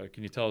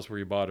 can you tell us where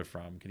you bought it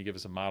from? Can you give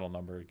us a model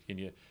number? Can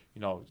you,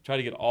 try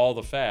to get all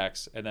the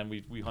facts, and then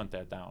we hunt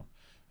that down.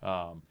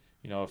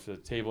 If the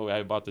table,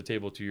 I bought the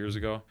table 2 years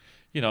ago,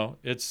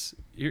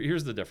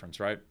 here's the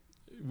difference, right?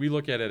 We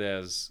look at it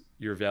as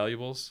your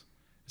valuables.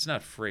 It's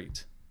not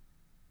freight.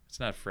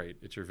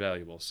 It's your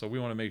valuables. So we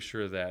want to make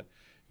sure that,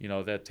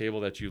 that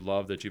table that you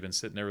love, that you've been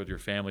sitting there with your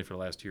family for the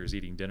last 2 years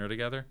eating dinner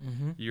together,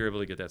 Mm-hmm. you're able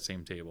to get that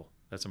same table.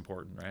 That's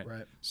important, right?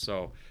 Right.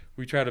 So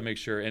we try to make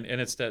sure, and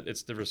it's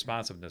the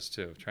responsiveness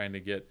too, trying to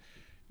get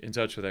in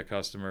touch with that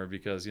customer,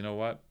 because you know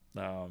what?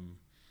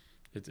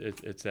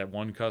 It's that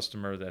one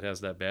customer that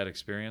has that bad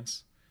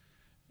experience,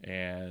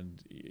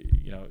 and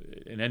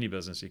in any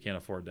business you can't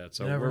afford that.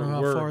 So you never know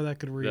how far that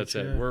could reach. That's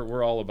it.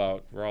 We're all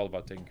about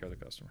taking care of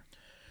the customer.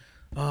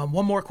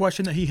 One more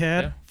question that he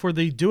had Yeah. for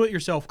the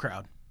do-it-yourself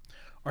crowd.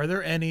 Are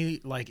there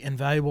any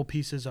invaluable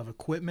pieces of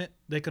equipment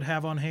they could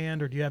have on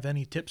hand, or do you have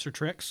any tips or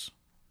tricks?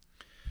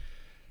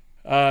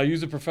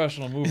 Use a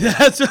professional mover.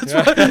 that's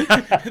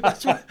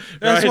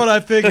what I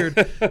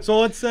figured. So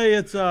let's say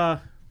it's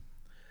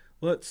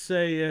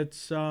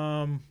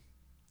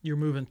you're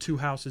moving 2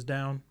 houses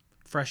down,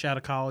 fresh out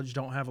of college,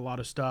 don't have a lot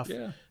of stuff.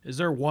 Yeah. Is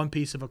there one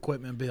piece of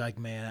equipment be like,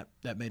 man,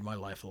 that made my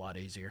life a lot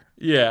easier?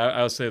 Yeah,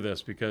 I'll say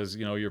this because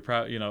you're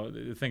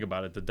think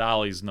about it. The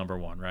dolly's number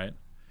one, right?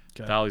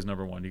 Okay. Dolly's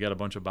number one. You got a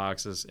bunch of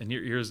boxes, and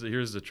here's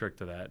the trick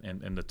to that,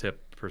 and the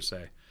tip per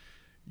se.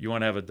 You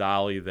want to have a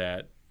dolly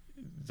that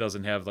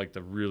doesn't have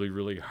the really,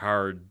 really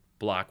hard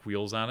block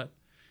wheels on it,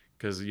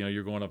 because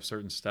you're going up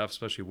certain steps,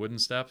 especially wooden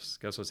steps.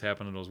 Guess what's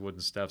happening to those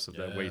wooden steps if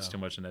that weight's too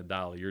much in that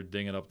dolly? You're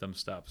dinging up them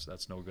steps.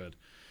 That's no good.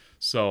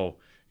 So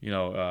if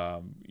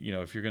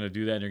you're going to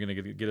do that and you're going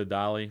to get a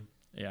dolly,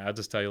 I'll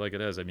just tell you like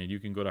it is. I mean, you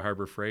can go to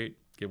Harbor Freight,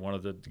 get one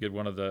of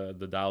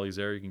the dollies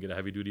there. You can get a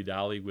heavy duty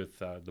dolly with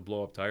the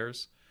blow up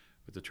tires,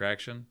 with the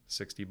traction,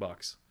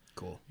 $60.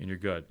 Cool. And you're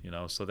good.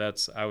 So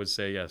that's, I would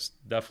say, yes,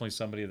 definitely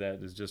somebody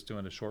that is just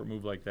doing a short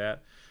move like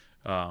that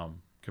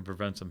can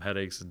prevent some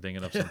headaches and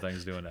dinging up some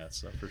things doing that.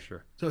 So for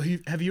sure. So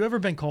have you ever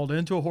been called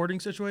into a hoarding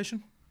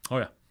situation? Oh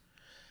yeah.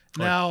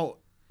 Now,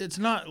 it's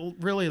not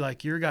really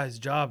your guys'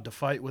 job to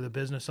fight with a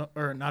business,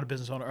 or not a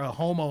business owner, or a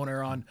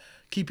homeowner on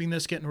keeping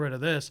this, getting rid of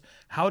this.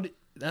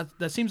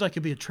 That seems like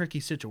it'd be a tricky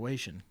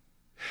situation.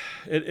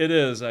 It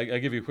is. I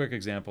give you a quick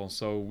example.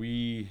 So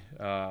we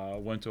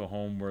went to a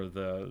home where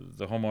the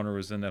homeowner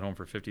was in that home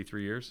for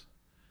 53 years,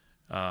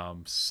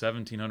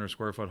 1,700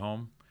 square foot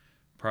home,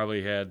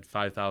 probably had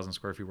 5,000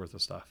 square feet worth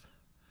of stuff.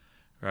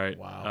 Right.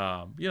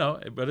 Wow.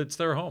 But it's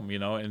their home,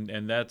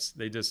 and that's,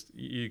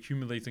 you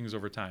accumulate things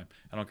over time.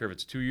 I don't care if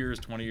it's 2 years,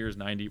 20 years,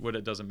 90,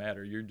 it doesn't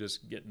matter. You're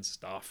just getting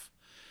stuff.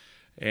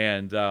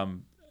 And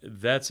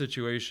that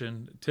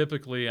situation,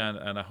 typically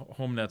on a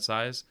home that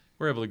size,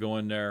 we're able to go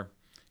in there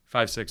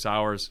 5-6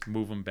 hours,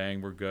 move them,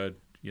 bang, we're good,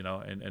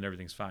 and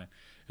everything's fine.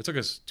 It took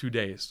us 2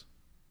 days,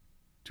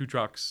 2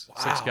 trucks,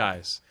 Wow. 6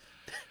 guys.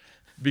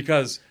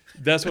 Because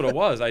that's what it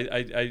was.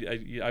 I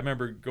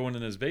remember going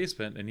in his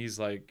basement, and he's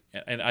like,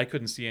 and I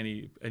couldn't see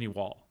any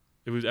wall.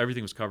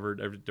 Everything was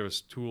covered. There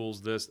was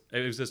tools. It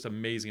was just an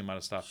amazing amount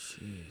of stuff.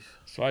 Jeez.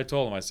 So I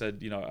told him, I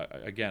said,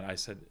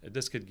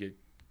 this could get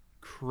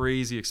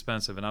crazy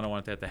expensive, and I don't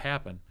want that to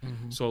happen.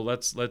 Mm-hmm. So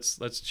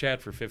let's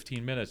chat for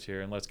 15 minutes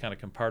here, and let's kind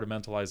of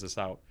compartmentalize this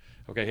out.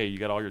 Okay, hey, you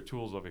got all your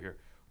tools over here.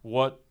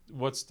 what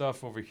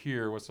stuff over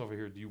here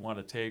do you want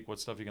to take? What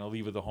stuff you're going to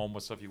leave at the home?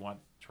 What stuff you want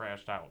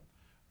trashed out?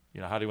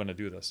 How do you want to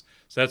do this?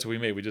 So that's what we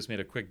made. We just made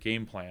a quick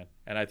game plan.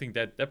 And I think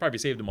that probably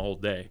saved them a whole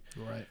day.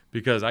 Right.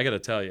 Because I got to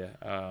tell you,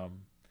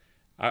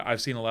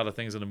 I've seen a lot of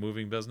things in the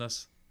moving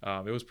business.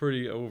 It was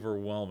pretty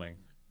overwhelming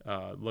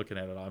looking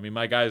at it all. I mean,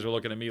 my guys were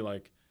looking at me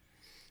like,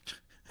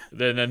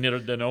 then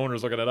the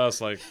owners looking at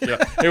us like,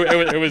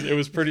 it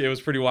was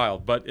pretty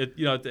wild. But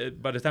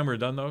by the time we were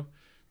done though,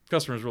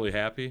 customers really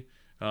happy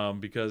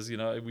because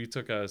we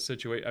took a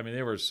situation. I mean,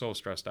 they were so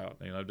stressed out.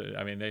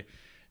 I mean they.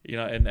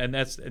 And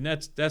that's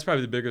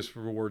probably the biggest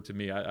reward to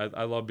me.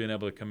 I love being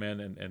able to come in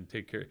and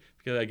take care,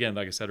 because again,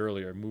 like I said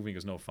earlier, moving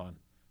is no fun,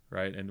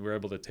 right? And we're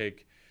able to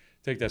take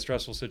that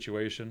stressful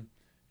situation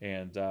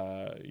and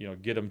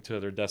get them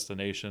to their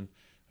destination.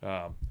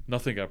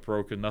 Nothing got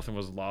broken, nothing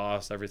was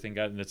lost, everything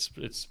got in its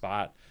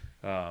spot.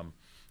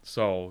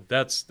 So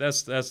that's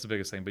the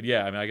biggest thing. But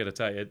yeah, I mean, I got to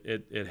tell you,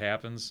 it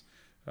happens.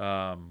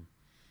 And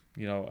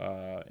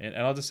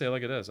I'll just say it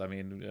like it is. I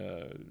mean.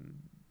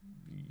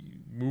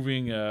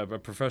 Moving a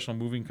professional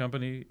moving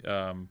company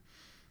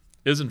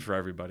isn't for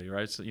everybody,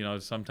 right? So,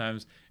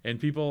 sometimes,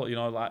 and people,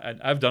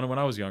 I've done it when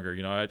I was younger.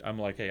 I'm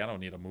like, hey, I don't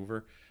need a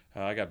mover.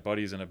 I got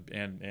buddies and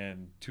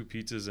 2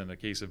 pizzas and a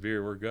case of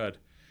beer. We're good.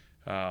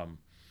 And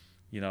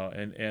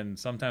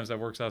sometimes that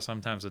works out,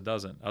 sometimes it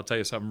doesn't. I'll tell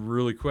you something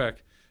really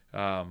quick.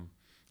 I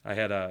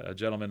had a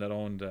gentleman that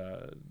owned,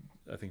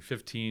 I think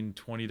 15,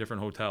 20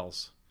 different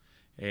hotels,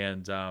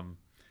 and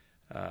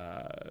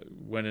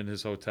went in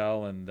his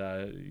hotel and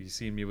he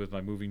seen me with my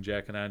moving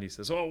jacket on. He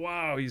says, "Oh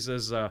wow!" He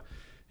says,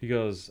 he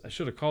goes, "I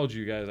should have called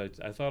you guys.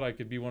 I thought I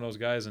could be one of those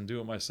guys and do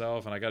it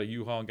myself. And I got a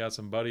U-Haul and got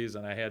some buddies,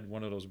 and I had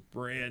one of those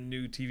brand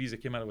new TVs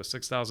that came out with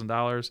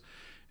 $6,000,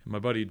 and my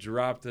buddy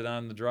dropped it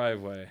on the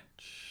driveway.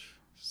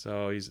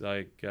 So he's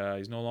like,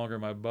 he's no longer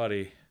my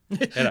buddy."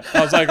 And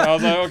I was like,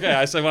 okay.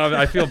 I said, well,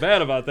 I feel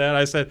bad about that.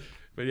 I said,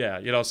 but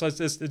yeah, so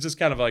it's just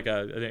kind of like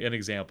an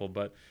example,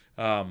 but.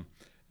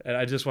 And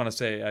I just want to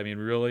say, I mean,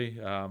 really,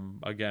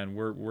 again,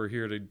 we're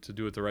here to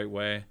do it the right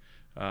way,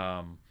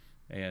 and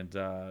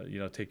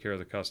take care of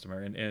the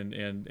customer.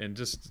 And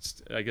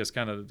just I guess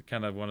kind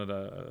of one of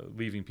the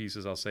leaving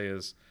pieces I'll say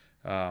is,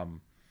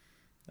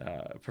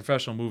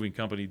 professional moving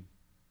company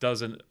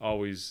doesn't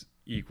always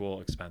equal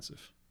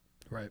expensive.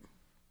 Right.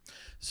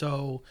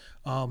 So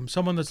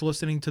someone that's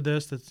listening to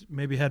this that's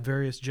maybe had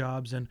various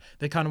jobs and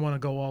they kind of want to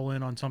go all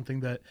in on something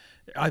that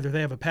either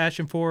they have a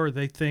passion for or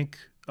they think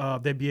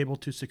they'd be able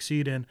to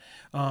succeed in.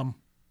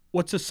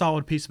 What's a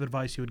solid piece of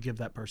advice you would give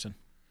that person?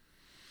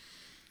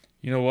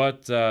 You know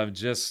what? I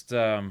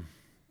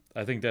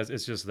think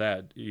it's just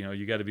that,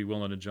 you got to be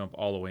willing to jump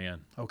all the way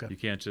in. Okay. You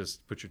can't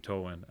just put your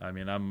toe in. I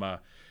mean,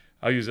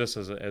 I'll use this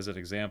as an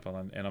example,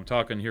 and I'm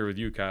talking here with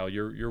you, Kyle.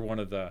 You're one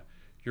of the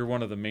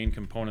main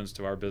components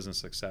to our business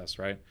success,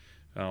 right?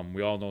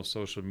 We all know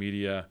social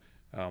media,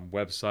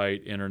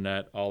 website,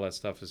 internet, all that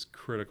stuff is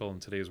critical in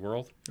today's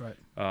world. Right.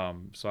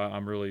 So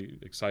I'm really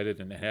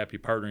excited and happy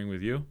partnering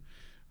with you.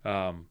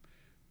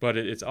 But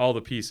it's all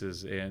the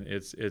pieces, and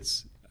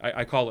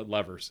I call it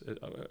levers.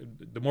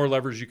 The more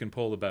levers you can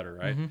pull, the better,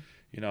 right?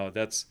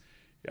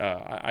 Mm-hmm.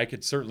 I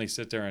could certainly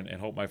sit there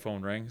and hope my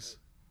phone rings.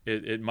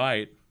 It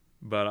might,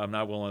 but I'm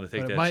not willing to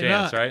take that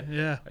chance, right?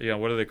 Yeah.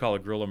 What do they call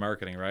it? Guerrilla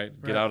marketing, right?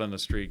 Get out on the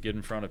street, get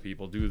in front of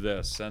people, do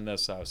this, send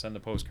this out, send the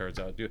postcards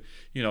out.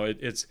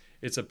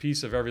 It's a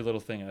piece of every little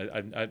thing.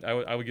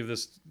 I would give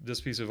this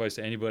piece of advice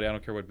to anybody. I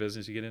don't care what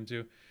business you get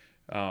into.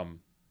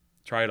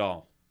 Try it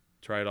all.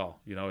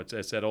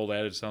 It's that old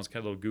adage. It sounds kind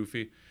of a little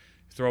goofy.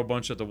 Throw a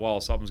bunch at the wall,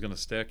 something's going to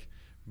stick.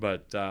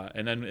 But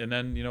and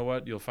then you know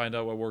what? You'll find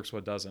out what works,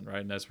 what doesn't,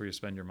 right? And that's where you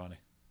spend your money.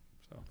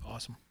 So.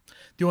 Awesome. Do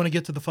you want to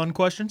get to the fun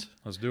questions?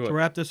 Let's do it. To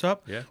wrap this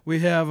up? Yeah. We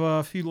have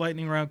a few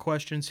lightning round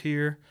questions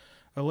here.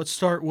 Let's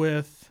start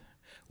with,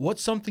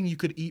 what's something you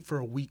could eat for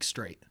a week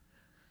straight?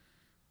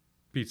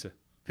 Pizza.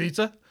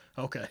 Pizza?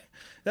 Okay.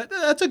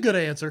 That's a good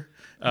answer.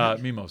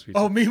 Mimo's Pizza.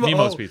 Oh,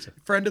 Mimo's Pizza.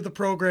 Friend of the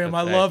program.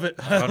 I love it.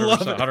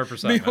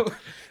 100%.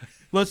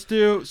 Let's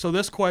do, so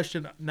this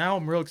question, now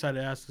I'm real excited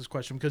to ask this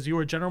question because you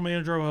were general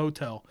manager of a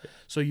hotel,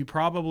 so you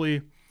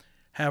probably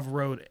have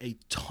rode a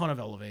ton of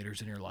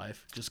elevators in your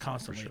life, just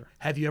constantly. Sure.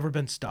 Have you ever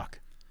been stuck?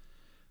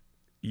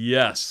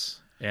 Yes.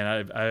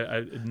 And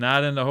I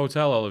not in the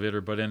hotel elevator,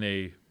 but in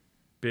a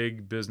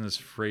big business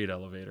freight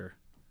elevator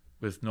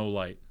with no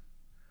light.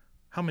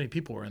 How many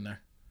people were in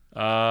there?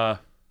 4.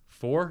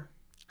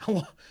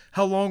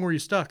 How long were you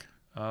stuck?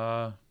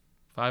 5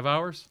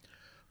 hours.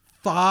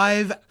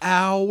 5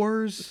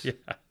 hours? Yeah.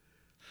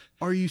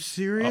 Are you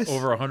serious?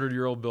 Over a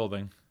 100-year-old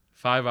building.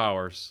 5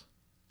 hours.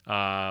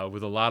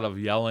 With a lot of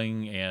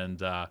yelling and.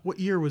 What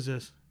year was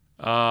this?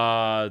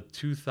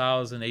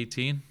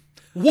 2018.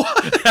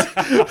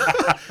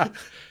 What?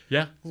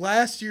 Yeah.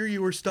 Last year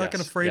you were stuck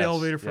in a freight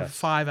elevator for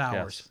 5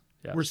 hours.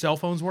 Yes. Were cell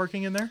phones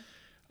working in there?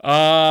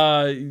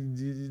 No,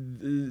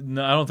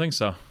 I don't think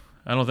so.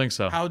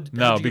 How'd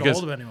you get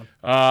hold of anyone?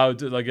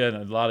 Again,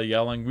 a lot of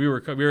yelling. We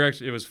were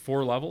actually, it was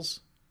 4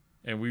 levels.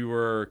 and we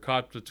were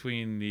caught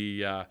between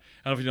the I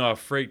don't know if you know how a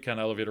freight kind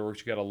of elevator works.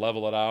 You got to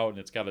level it out, and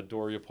it's got a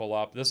door you pull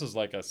up. This is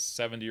like a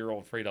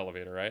 70-year-old freight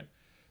elevator, right?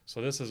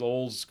 So this is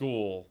old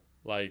school,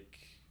 like,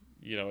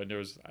 you know. And there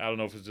was, I don't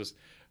know if it's just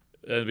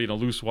being a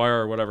loose wire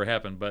or whatever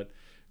happened, but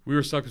we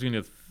were stuck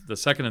between the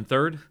second and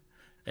third,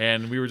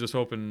 and we were just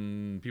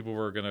hoping people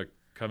were gonna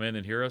come in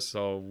and hear us.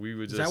 So we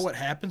would just. Is that what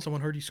happened?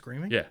 Someone heard you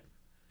screaming? Yeah.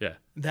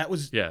 That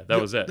was it.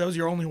 That was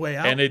your only way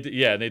out. And they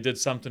did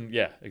something.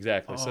 Yeah,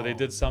 exactly. So they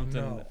did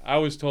something. No. I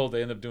was told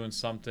they ended up doing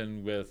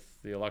something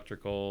with the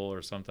electrical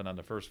or something on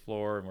the first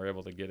floor, and were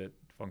able to get it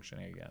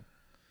functioning again.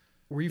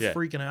 Were you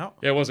freaking out?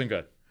 Yeah, it wasn't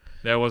good.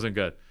 That wasn't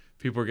good.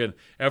 People were getting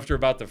after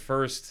about the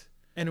first.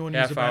 Anyone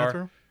half use the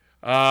bathroom?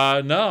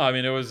 No. I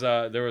mean, it was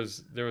there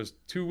was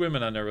 2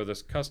 women on there with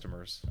us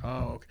customers.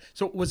 Oh, okay.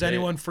 So was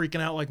anyone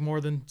freaking out like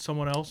more than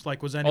someone else?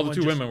 Like was anyone All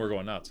the 2 women were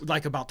going nuts.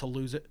 like about to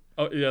lose it?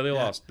 Oh yeah, they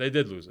lost. They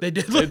did lose it. They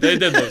did. They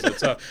did lose it.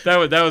 So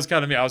that was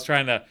kind of me.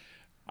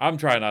 I'm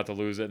trying not to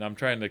lose it, and I'm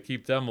trying to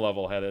keep them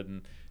level headed,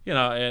 and you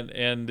know,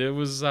 and it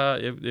was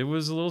it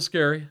was a little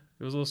scary.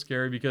 It was a little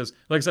scary because,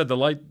 like I said, the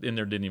light in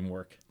there didn't even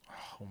work.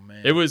 Oh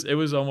man. It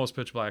was almost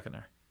pitch black in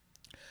there.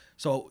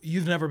 So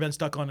you've never been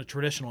stuck on a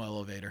traditional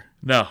elevator?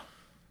 No.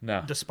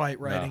 Despite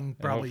riding And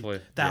probably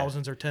hopefully,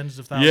 thousands or tens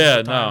of thousands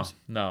of times?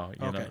 No.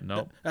 Okay.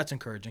 No. That's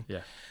encouraging.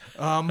 Yeah.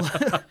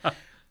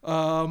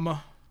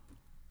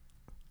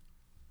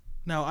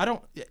 Now I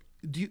don't.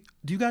 Do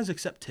you guys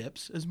accept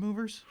tips as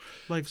movers?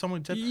 Like if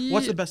someone tip,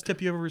 what's the best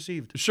tip you ever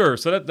received? Sure.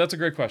 So that's a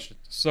great question.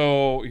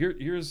 So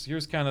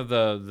here's kind of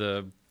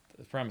the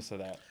premise of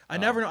that. I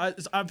never know.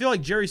 I feel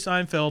like Jerry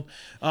Seinfeld,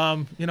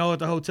 you know, at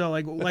the hotel.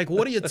 Like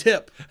what do you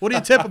tip? What do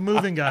you tip a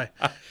moving guy?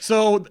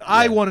 So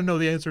I want to know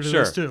the answer to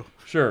this too.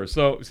 Sure.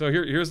 So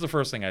here's the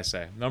first thing I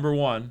say. Number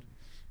one,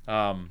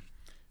 the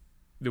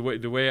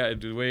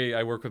way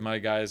I work with my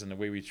guys and the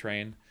way we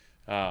train,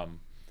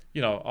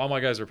 you know, all my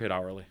guys are paid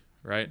hourly,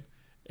 right?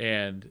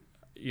 And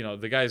you know,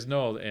 the guys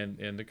know,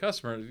 and the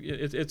customer,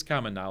 it's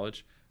common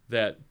knowledge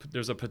that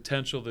there's a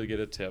potential to get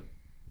a tip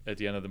at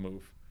the end of the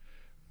move.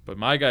 But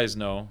my guys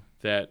know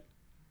that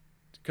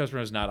the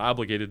customer is not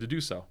obligated to do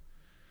so.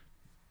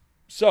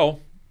 So,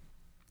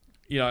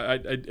 you know,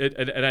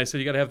 I said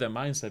you got to have that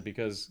mindset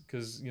because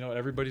you know,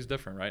 everybody's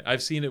different, right?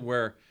 I've seen it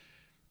where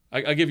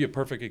I'll give you a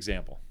perfect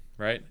example,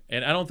 right?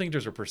 And I don't think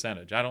there's a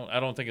percentage. I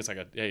don't think it's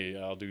like hey,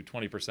 I'll do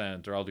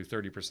 20% or I'll do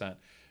 30%.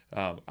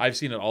 I've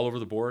seen it all over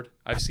the board.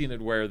 I've seen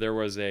it where there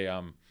was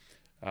an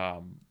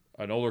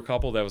older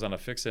couple that was on a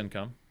fixed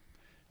income,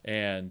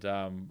 and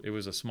it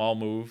was a small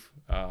move,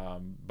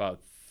 about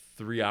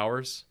 3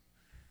 hours,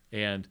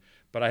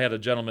 but I had a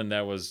gentleman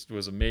that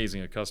was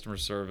amazing at customer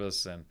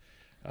service, and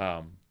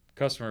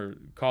customer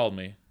called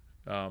me,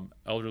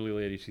 elderly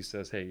lady. She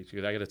says, "Hey," she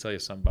goes, "I got to tell you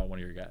something about one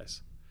of your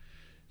guys."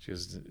 She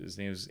goes, "His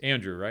name is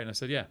Andrew, right?" And I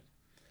said, "Yeah."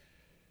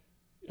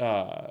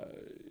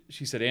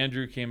 She said,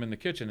 "Andrew came in the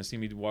kitchen to see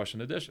me washing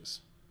the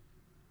dishes,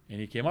 and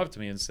he came up to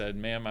me and said,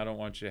 'Ma'am, I don't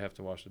want you to have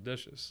to wash the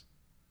dishes.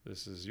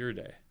 This is your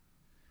day.'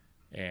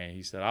 And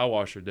he said, 'I'll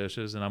wash your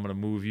dishes, and I'm going to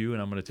move you,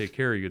 and I'm going to take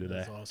care of you today.'"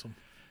 That's awesome.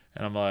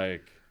 And I'm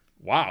like,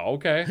 wow,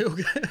 okay.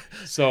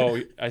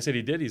 So I said,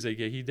 "He did?" He's like,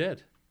 "Yeah, he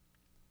did."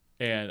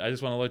 And I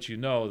just want to let you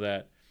know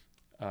that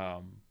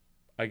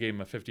I gave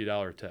him a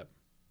 $50 tip,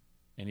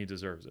 and he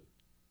deserves it.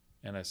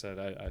 And I said,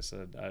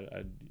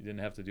 I didn't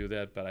have to do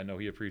that, but I know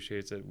he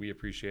appreciates it. We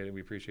appreciate it.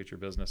 We appreciate your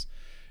business.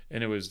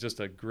 And it was just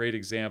a great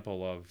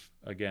example of,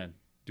 again,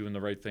 doing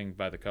the right thing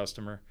by the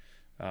customer.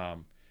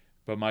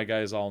 But my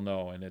guys all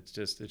know, and it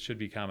should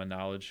be common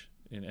knowledge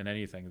in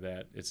anything,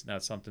 that it's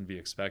not something to be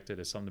expected.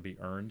 It's something to be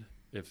earned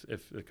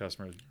if the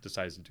customer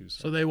decides to do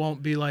so. So they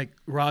won't be like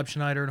Rob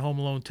Schneider in Home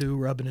Alone 2,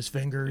 rubbing his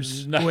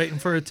fingers, waiting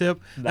for a tip.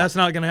 No. That's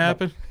not going to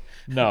happen.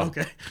 No.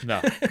 Okay.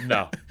 No.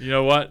 You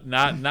know what?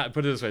 Not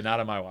put it this way. Not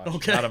on my watch.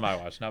 Okay. Not on my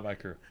watch. Not my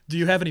crew. Do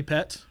you have any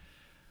pets?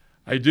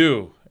 I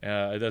do.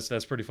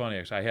 That's pretty funny,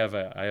 actually.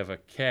 I have a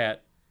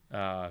cat,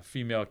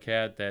 female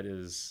cat that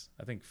is,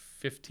 I think,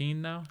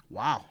 15 now.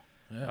 Wow.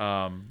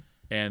 Yeah.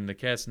 And the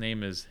cat's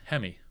name is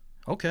Hemi.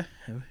 Okay.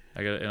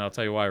 And I'll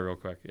tell you why real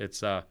quick.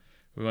 It's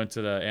we went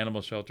to the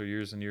animal shelter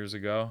years and years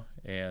ago,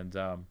 and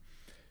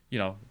you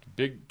know,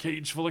 big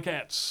cage full of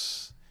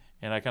cats,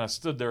 and I kind of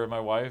stood there with my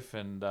wife,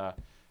 and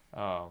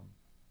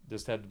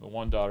just had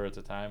one daughter at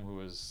the time who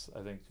was,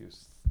 I think she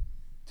was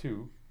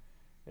 2,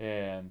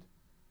 and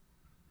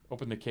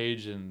opened the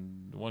cage,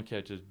 and one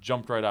cat just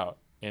jumped right out,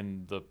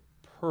 and the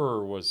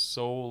purr was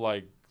so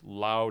like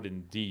loud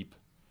and deep,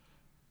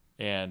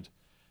 and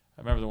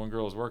I remember the one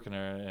girl was working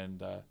there,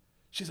 and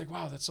she's like,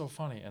 "Wow, that's so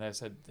funny." And I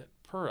said, "That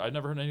purr, I've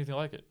never heard anything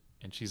like it."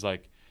 And she's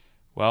like,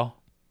 "Well,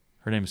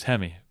 her name's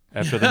Hemi,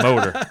 after the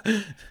motor,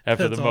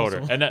 after the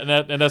motor." Awesome.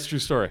 And that's a true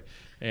story.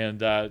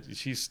 And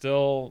she's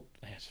still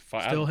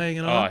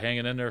hanging on,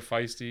 hanging in there,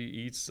 feisty,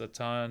 eats a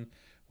ton,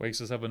 wakes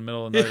us up in the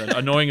middle of the night,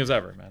 annoying as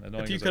ever, man.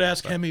 Annoying. If you could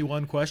ask Hemi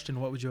one question,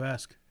 what would you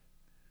ask?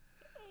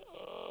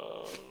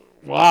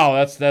 Wow,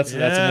 that's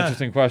an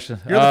interesting question.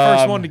 You're the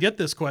first one to get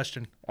this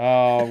question.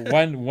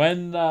 When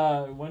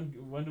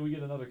do we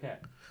get another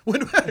cat?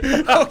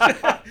 Okay.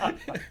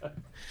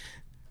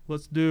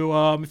 Let's do,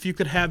 if you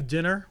could have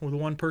dinner with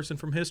one person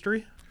from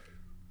history.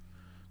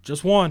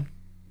 Just one.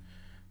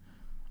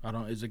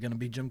 Is it going to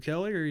be Jim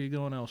Kelly, or are you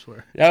going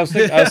elsewhere? Yeah, I was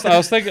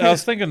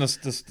thinking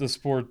the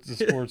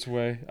sports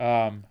way.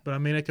 But I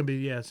mean, it can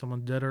be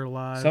someone dead or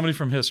alive. Somebody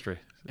from history.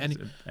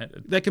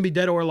 That can be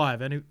dead or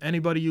alive.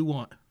 Anybody you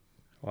want.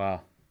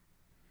 Wow.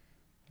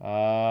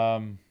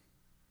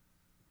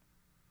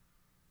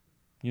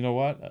 You know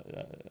what?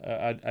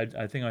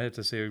 I think I have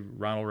to say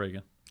Ronald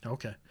Reagan.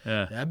 Okay.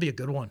 Yeah. That'd be a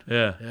good one.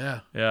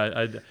 Yeah.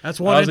 That's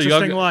one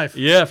interesting life.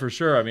 Yeah, for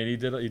sure. I mean, he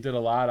did a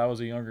lot. I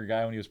was a younger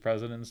guy when he was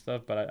president and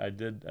stuff, but I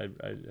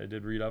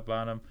did read up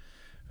on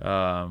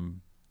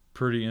him.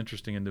 Pretty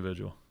interesting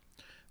individual.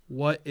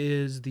 What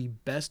is the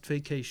best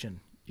vacation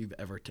you've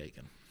ever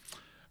taken?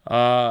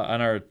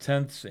 On our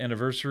 10th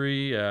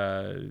anniversary,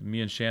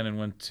 me and Shannon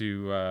went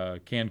to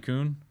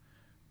Cancun.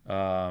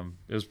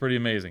 It was pretty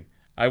amazing.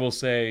 I will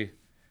say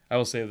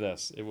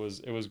this: it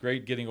was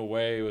great getting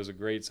away. It was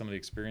some of the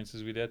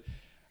experiences we did.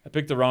 I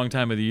picked the wrong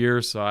time of the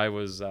year, so I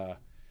was.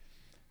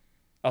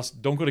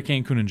 Don't go to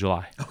Cancun in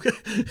July. Okay.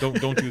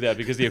 Don't do that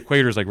because the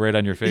equator is like right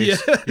on your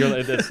face.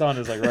 Yeah. The sun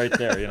is like right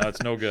there.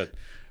 It's no good.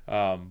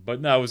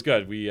 But no, it was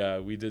good. We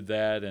did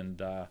that,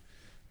 and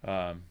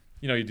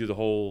you do the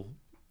whole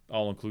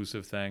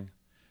all-inclusive thing.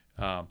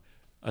 A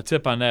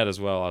tip on that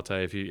as well, I'll tell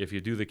you, if you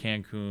do the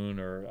Cancun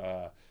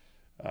or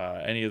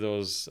any of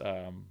those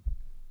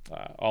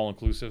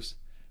all-inclusives,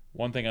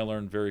 one thing I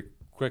learned very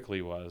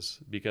quickly was,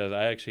 because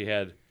I actually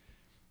had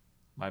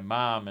my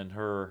mom and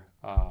her,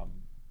 my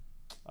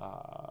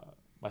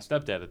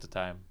stepdad at the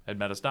time had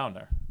met us down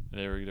there.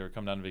 They were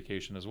coming down on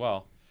vacation as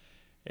well.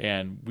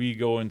 And we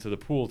go into the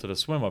pool to the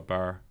swim-up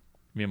bar,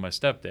 me and my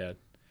stepdad.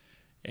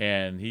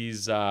 And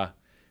he's, I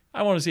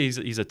want to say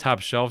he's a top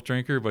shelf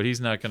drinker, but he's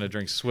not going to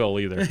drink swill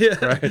either,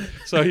 right?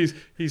 So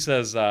he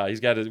says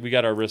we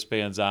got our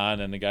wristbands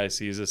on, and the guy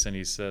sees us and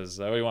he says,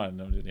 "What do you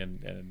want?"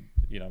 And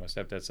my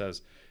stepdad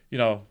says,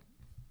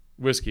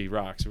 whiskey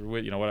rocks, or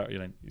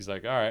whatever. He's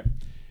like, "All right."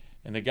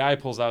 And the guy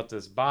pulls out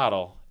this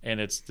bottle, and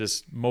it's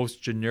this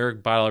most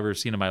generic bottle I've ever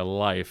seen in my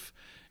life,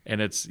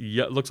 and it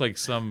looks like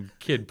some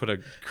kid put a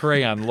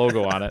crayon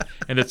logo on it,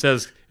 and it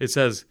says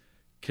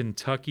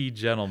Kentucky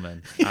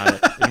Gentleman on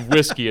it in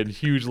whiskey in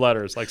huge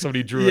letters, like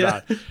somebody drew it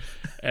on.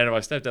 And my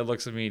stepdad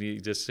looks at me and he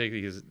just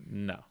says,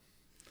 "No."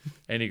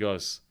 And he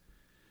goes,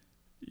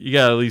 "You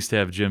got to at least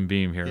have Jim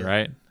Beam here,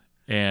 right?"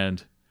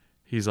 And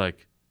he's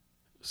like,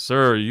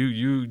 "Sir,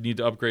 you need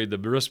to upgrade the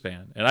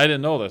wristband." And I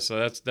didn't know this,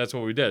 so that's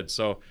what we did.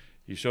 So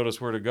he showed us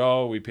where to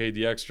go. We paid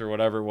the extra,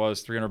 whatever it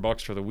was,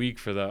 $300 for the week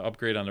for the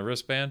upgrade on the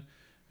wristband.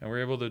 And we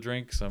were able to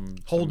drink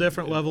whole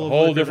different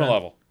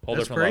level.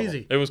 That's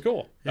crazy. It was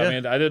cool. Yeah. I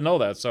mean, I didn't know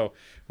that, so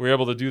we were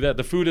able to do that.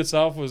 The food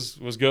itself was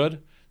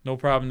good, no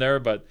problem there.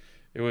 But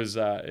it was,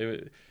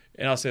 and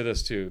I'll say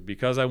this too,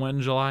 because I went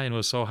in July and it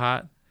was so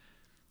hot,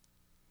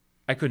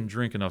 I couldn't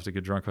drink enough to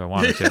get drunk if I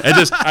wanted to.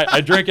 I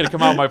drank it to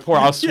come out my pore.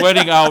 I was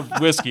sweating out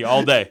whiskey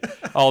all day.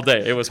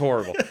 It was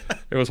horrible.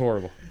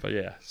 But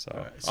yeah,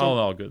 so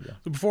all good though.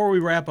 Before we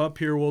wrap up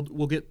here,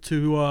 we'll get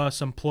to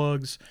some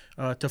plugs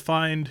to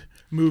find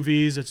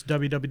movies. It's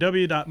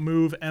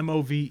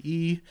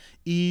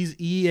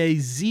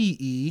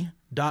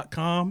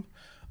www.moveease.com.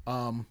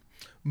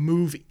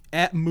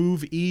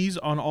 Moveease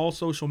on all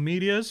social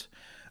medias.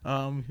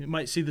 You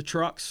might see the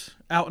trucks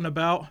out and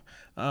about.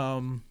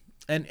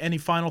 And any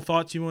final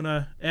thoughts you want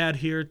to add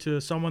here to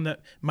someone that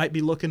might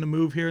be looking to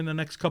move here in the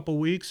next couple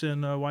weeks,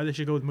 and why they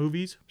should go with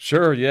Movies?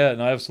 Sure, yeah,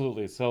 no,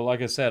 absolutely. So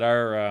like I said,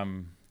 our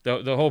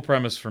the whole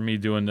premise for me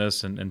doing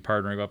this and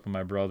partnering up with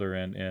my brother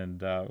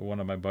and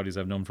one of my buddies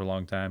I've known for a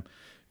long time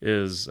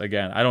is,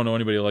 again, I don't know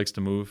anybody who likes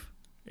to move,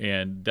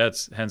 and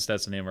that's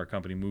the name of our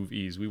company, Move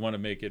Ease. We want to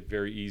make it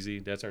very easy.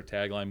 That's our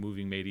tagline,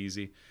 moving made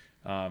easy.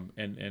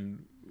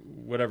 And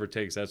whatever it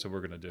takes, that's what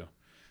we're going to do.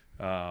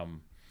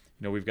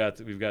 We've got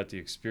the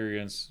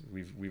experience.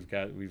 We've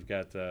got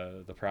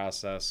the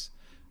process.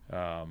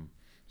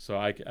 So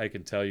I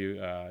can tell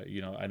you,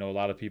 I know a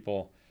lot of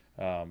people.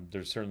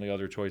 There's certainly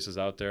other choices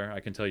out there.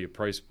 I can tell you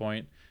price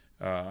point.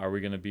 Are we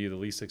going to be the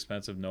least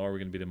expensive? No. Are we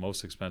going to be the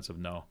most expensive?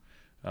 No.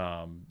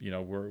 I'm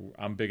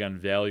big on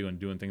value and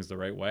doing things the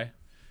right way.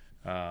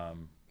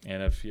 And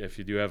if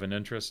you do have an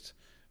interest,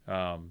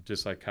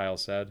 just like Kyle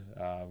said,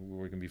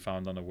 we can be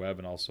found on the web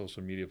and all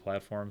social media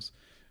platforms.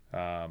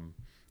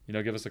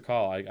 Give us a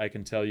call. I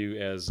can tell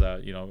you, as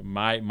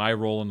my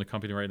role in the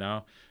company right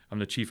now, I'm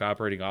the chief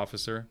operating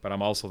officer, but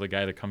I'm also the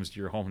guy that comes to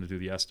your home to do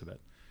the estimate.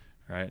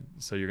 Right?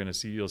 So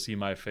you'll see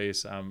my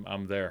face.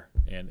 I'm there,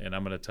 and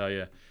I'm going to tell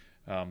you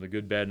the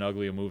good, bad, and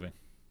ugly of moving.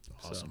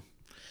 Awesome. So.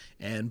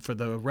 And for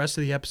the rest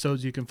of the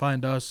episodes, you can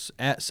find us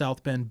at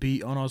South Bend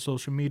Beat on all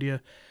social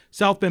media,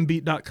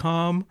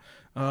 southbendbeat.com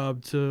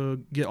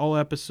to get all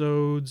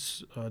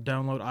episodes,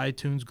 download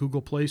iTunes,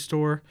 Google Play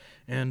Store.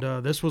 And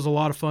this was a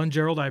lot of fun,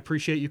 Gerald. I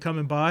appreciate you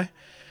coming by.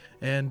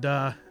 And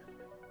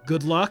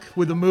good luck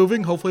with the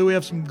moving. Hopefully we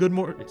have some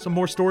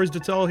more stories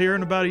to tell here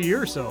in about a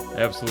year or so.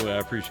 Absolutely. I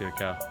appreciate it,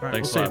 Kyle. All right,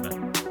 Thanks a lot,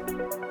 man.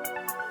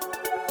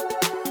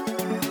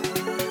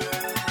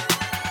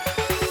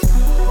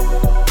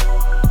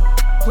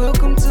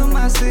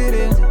 my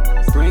city.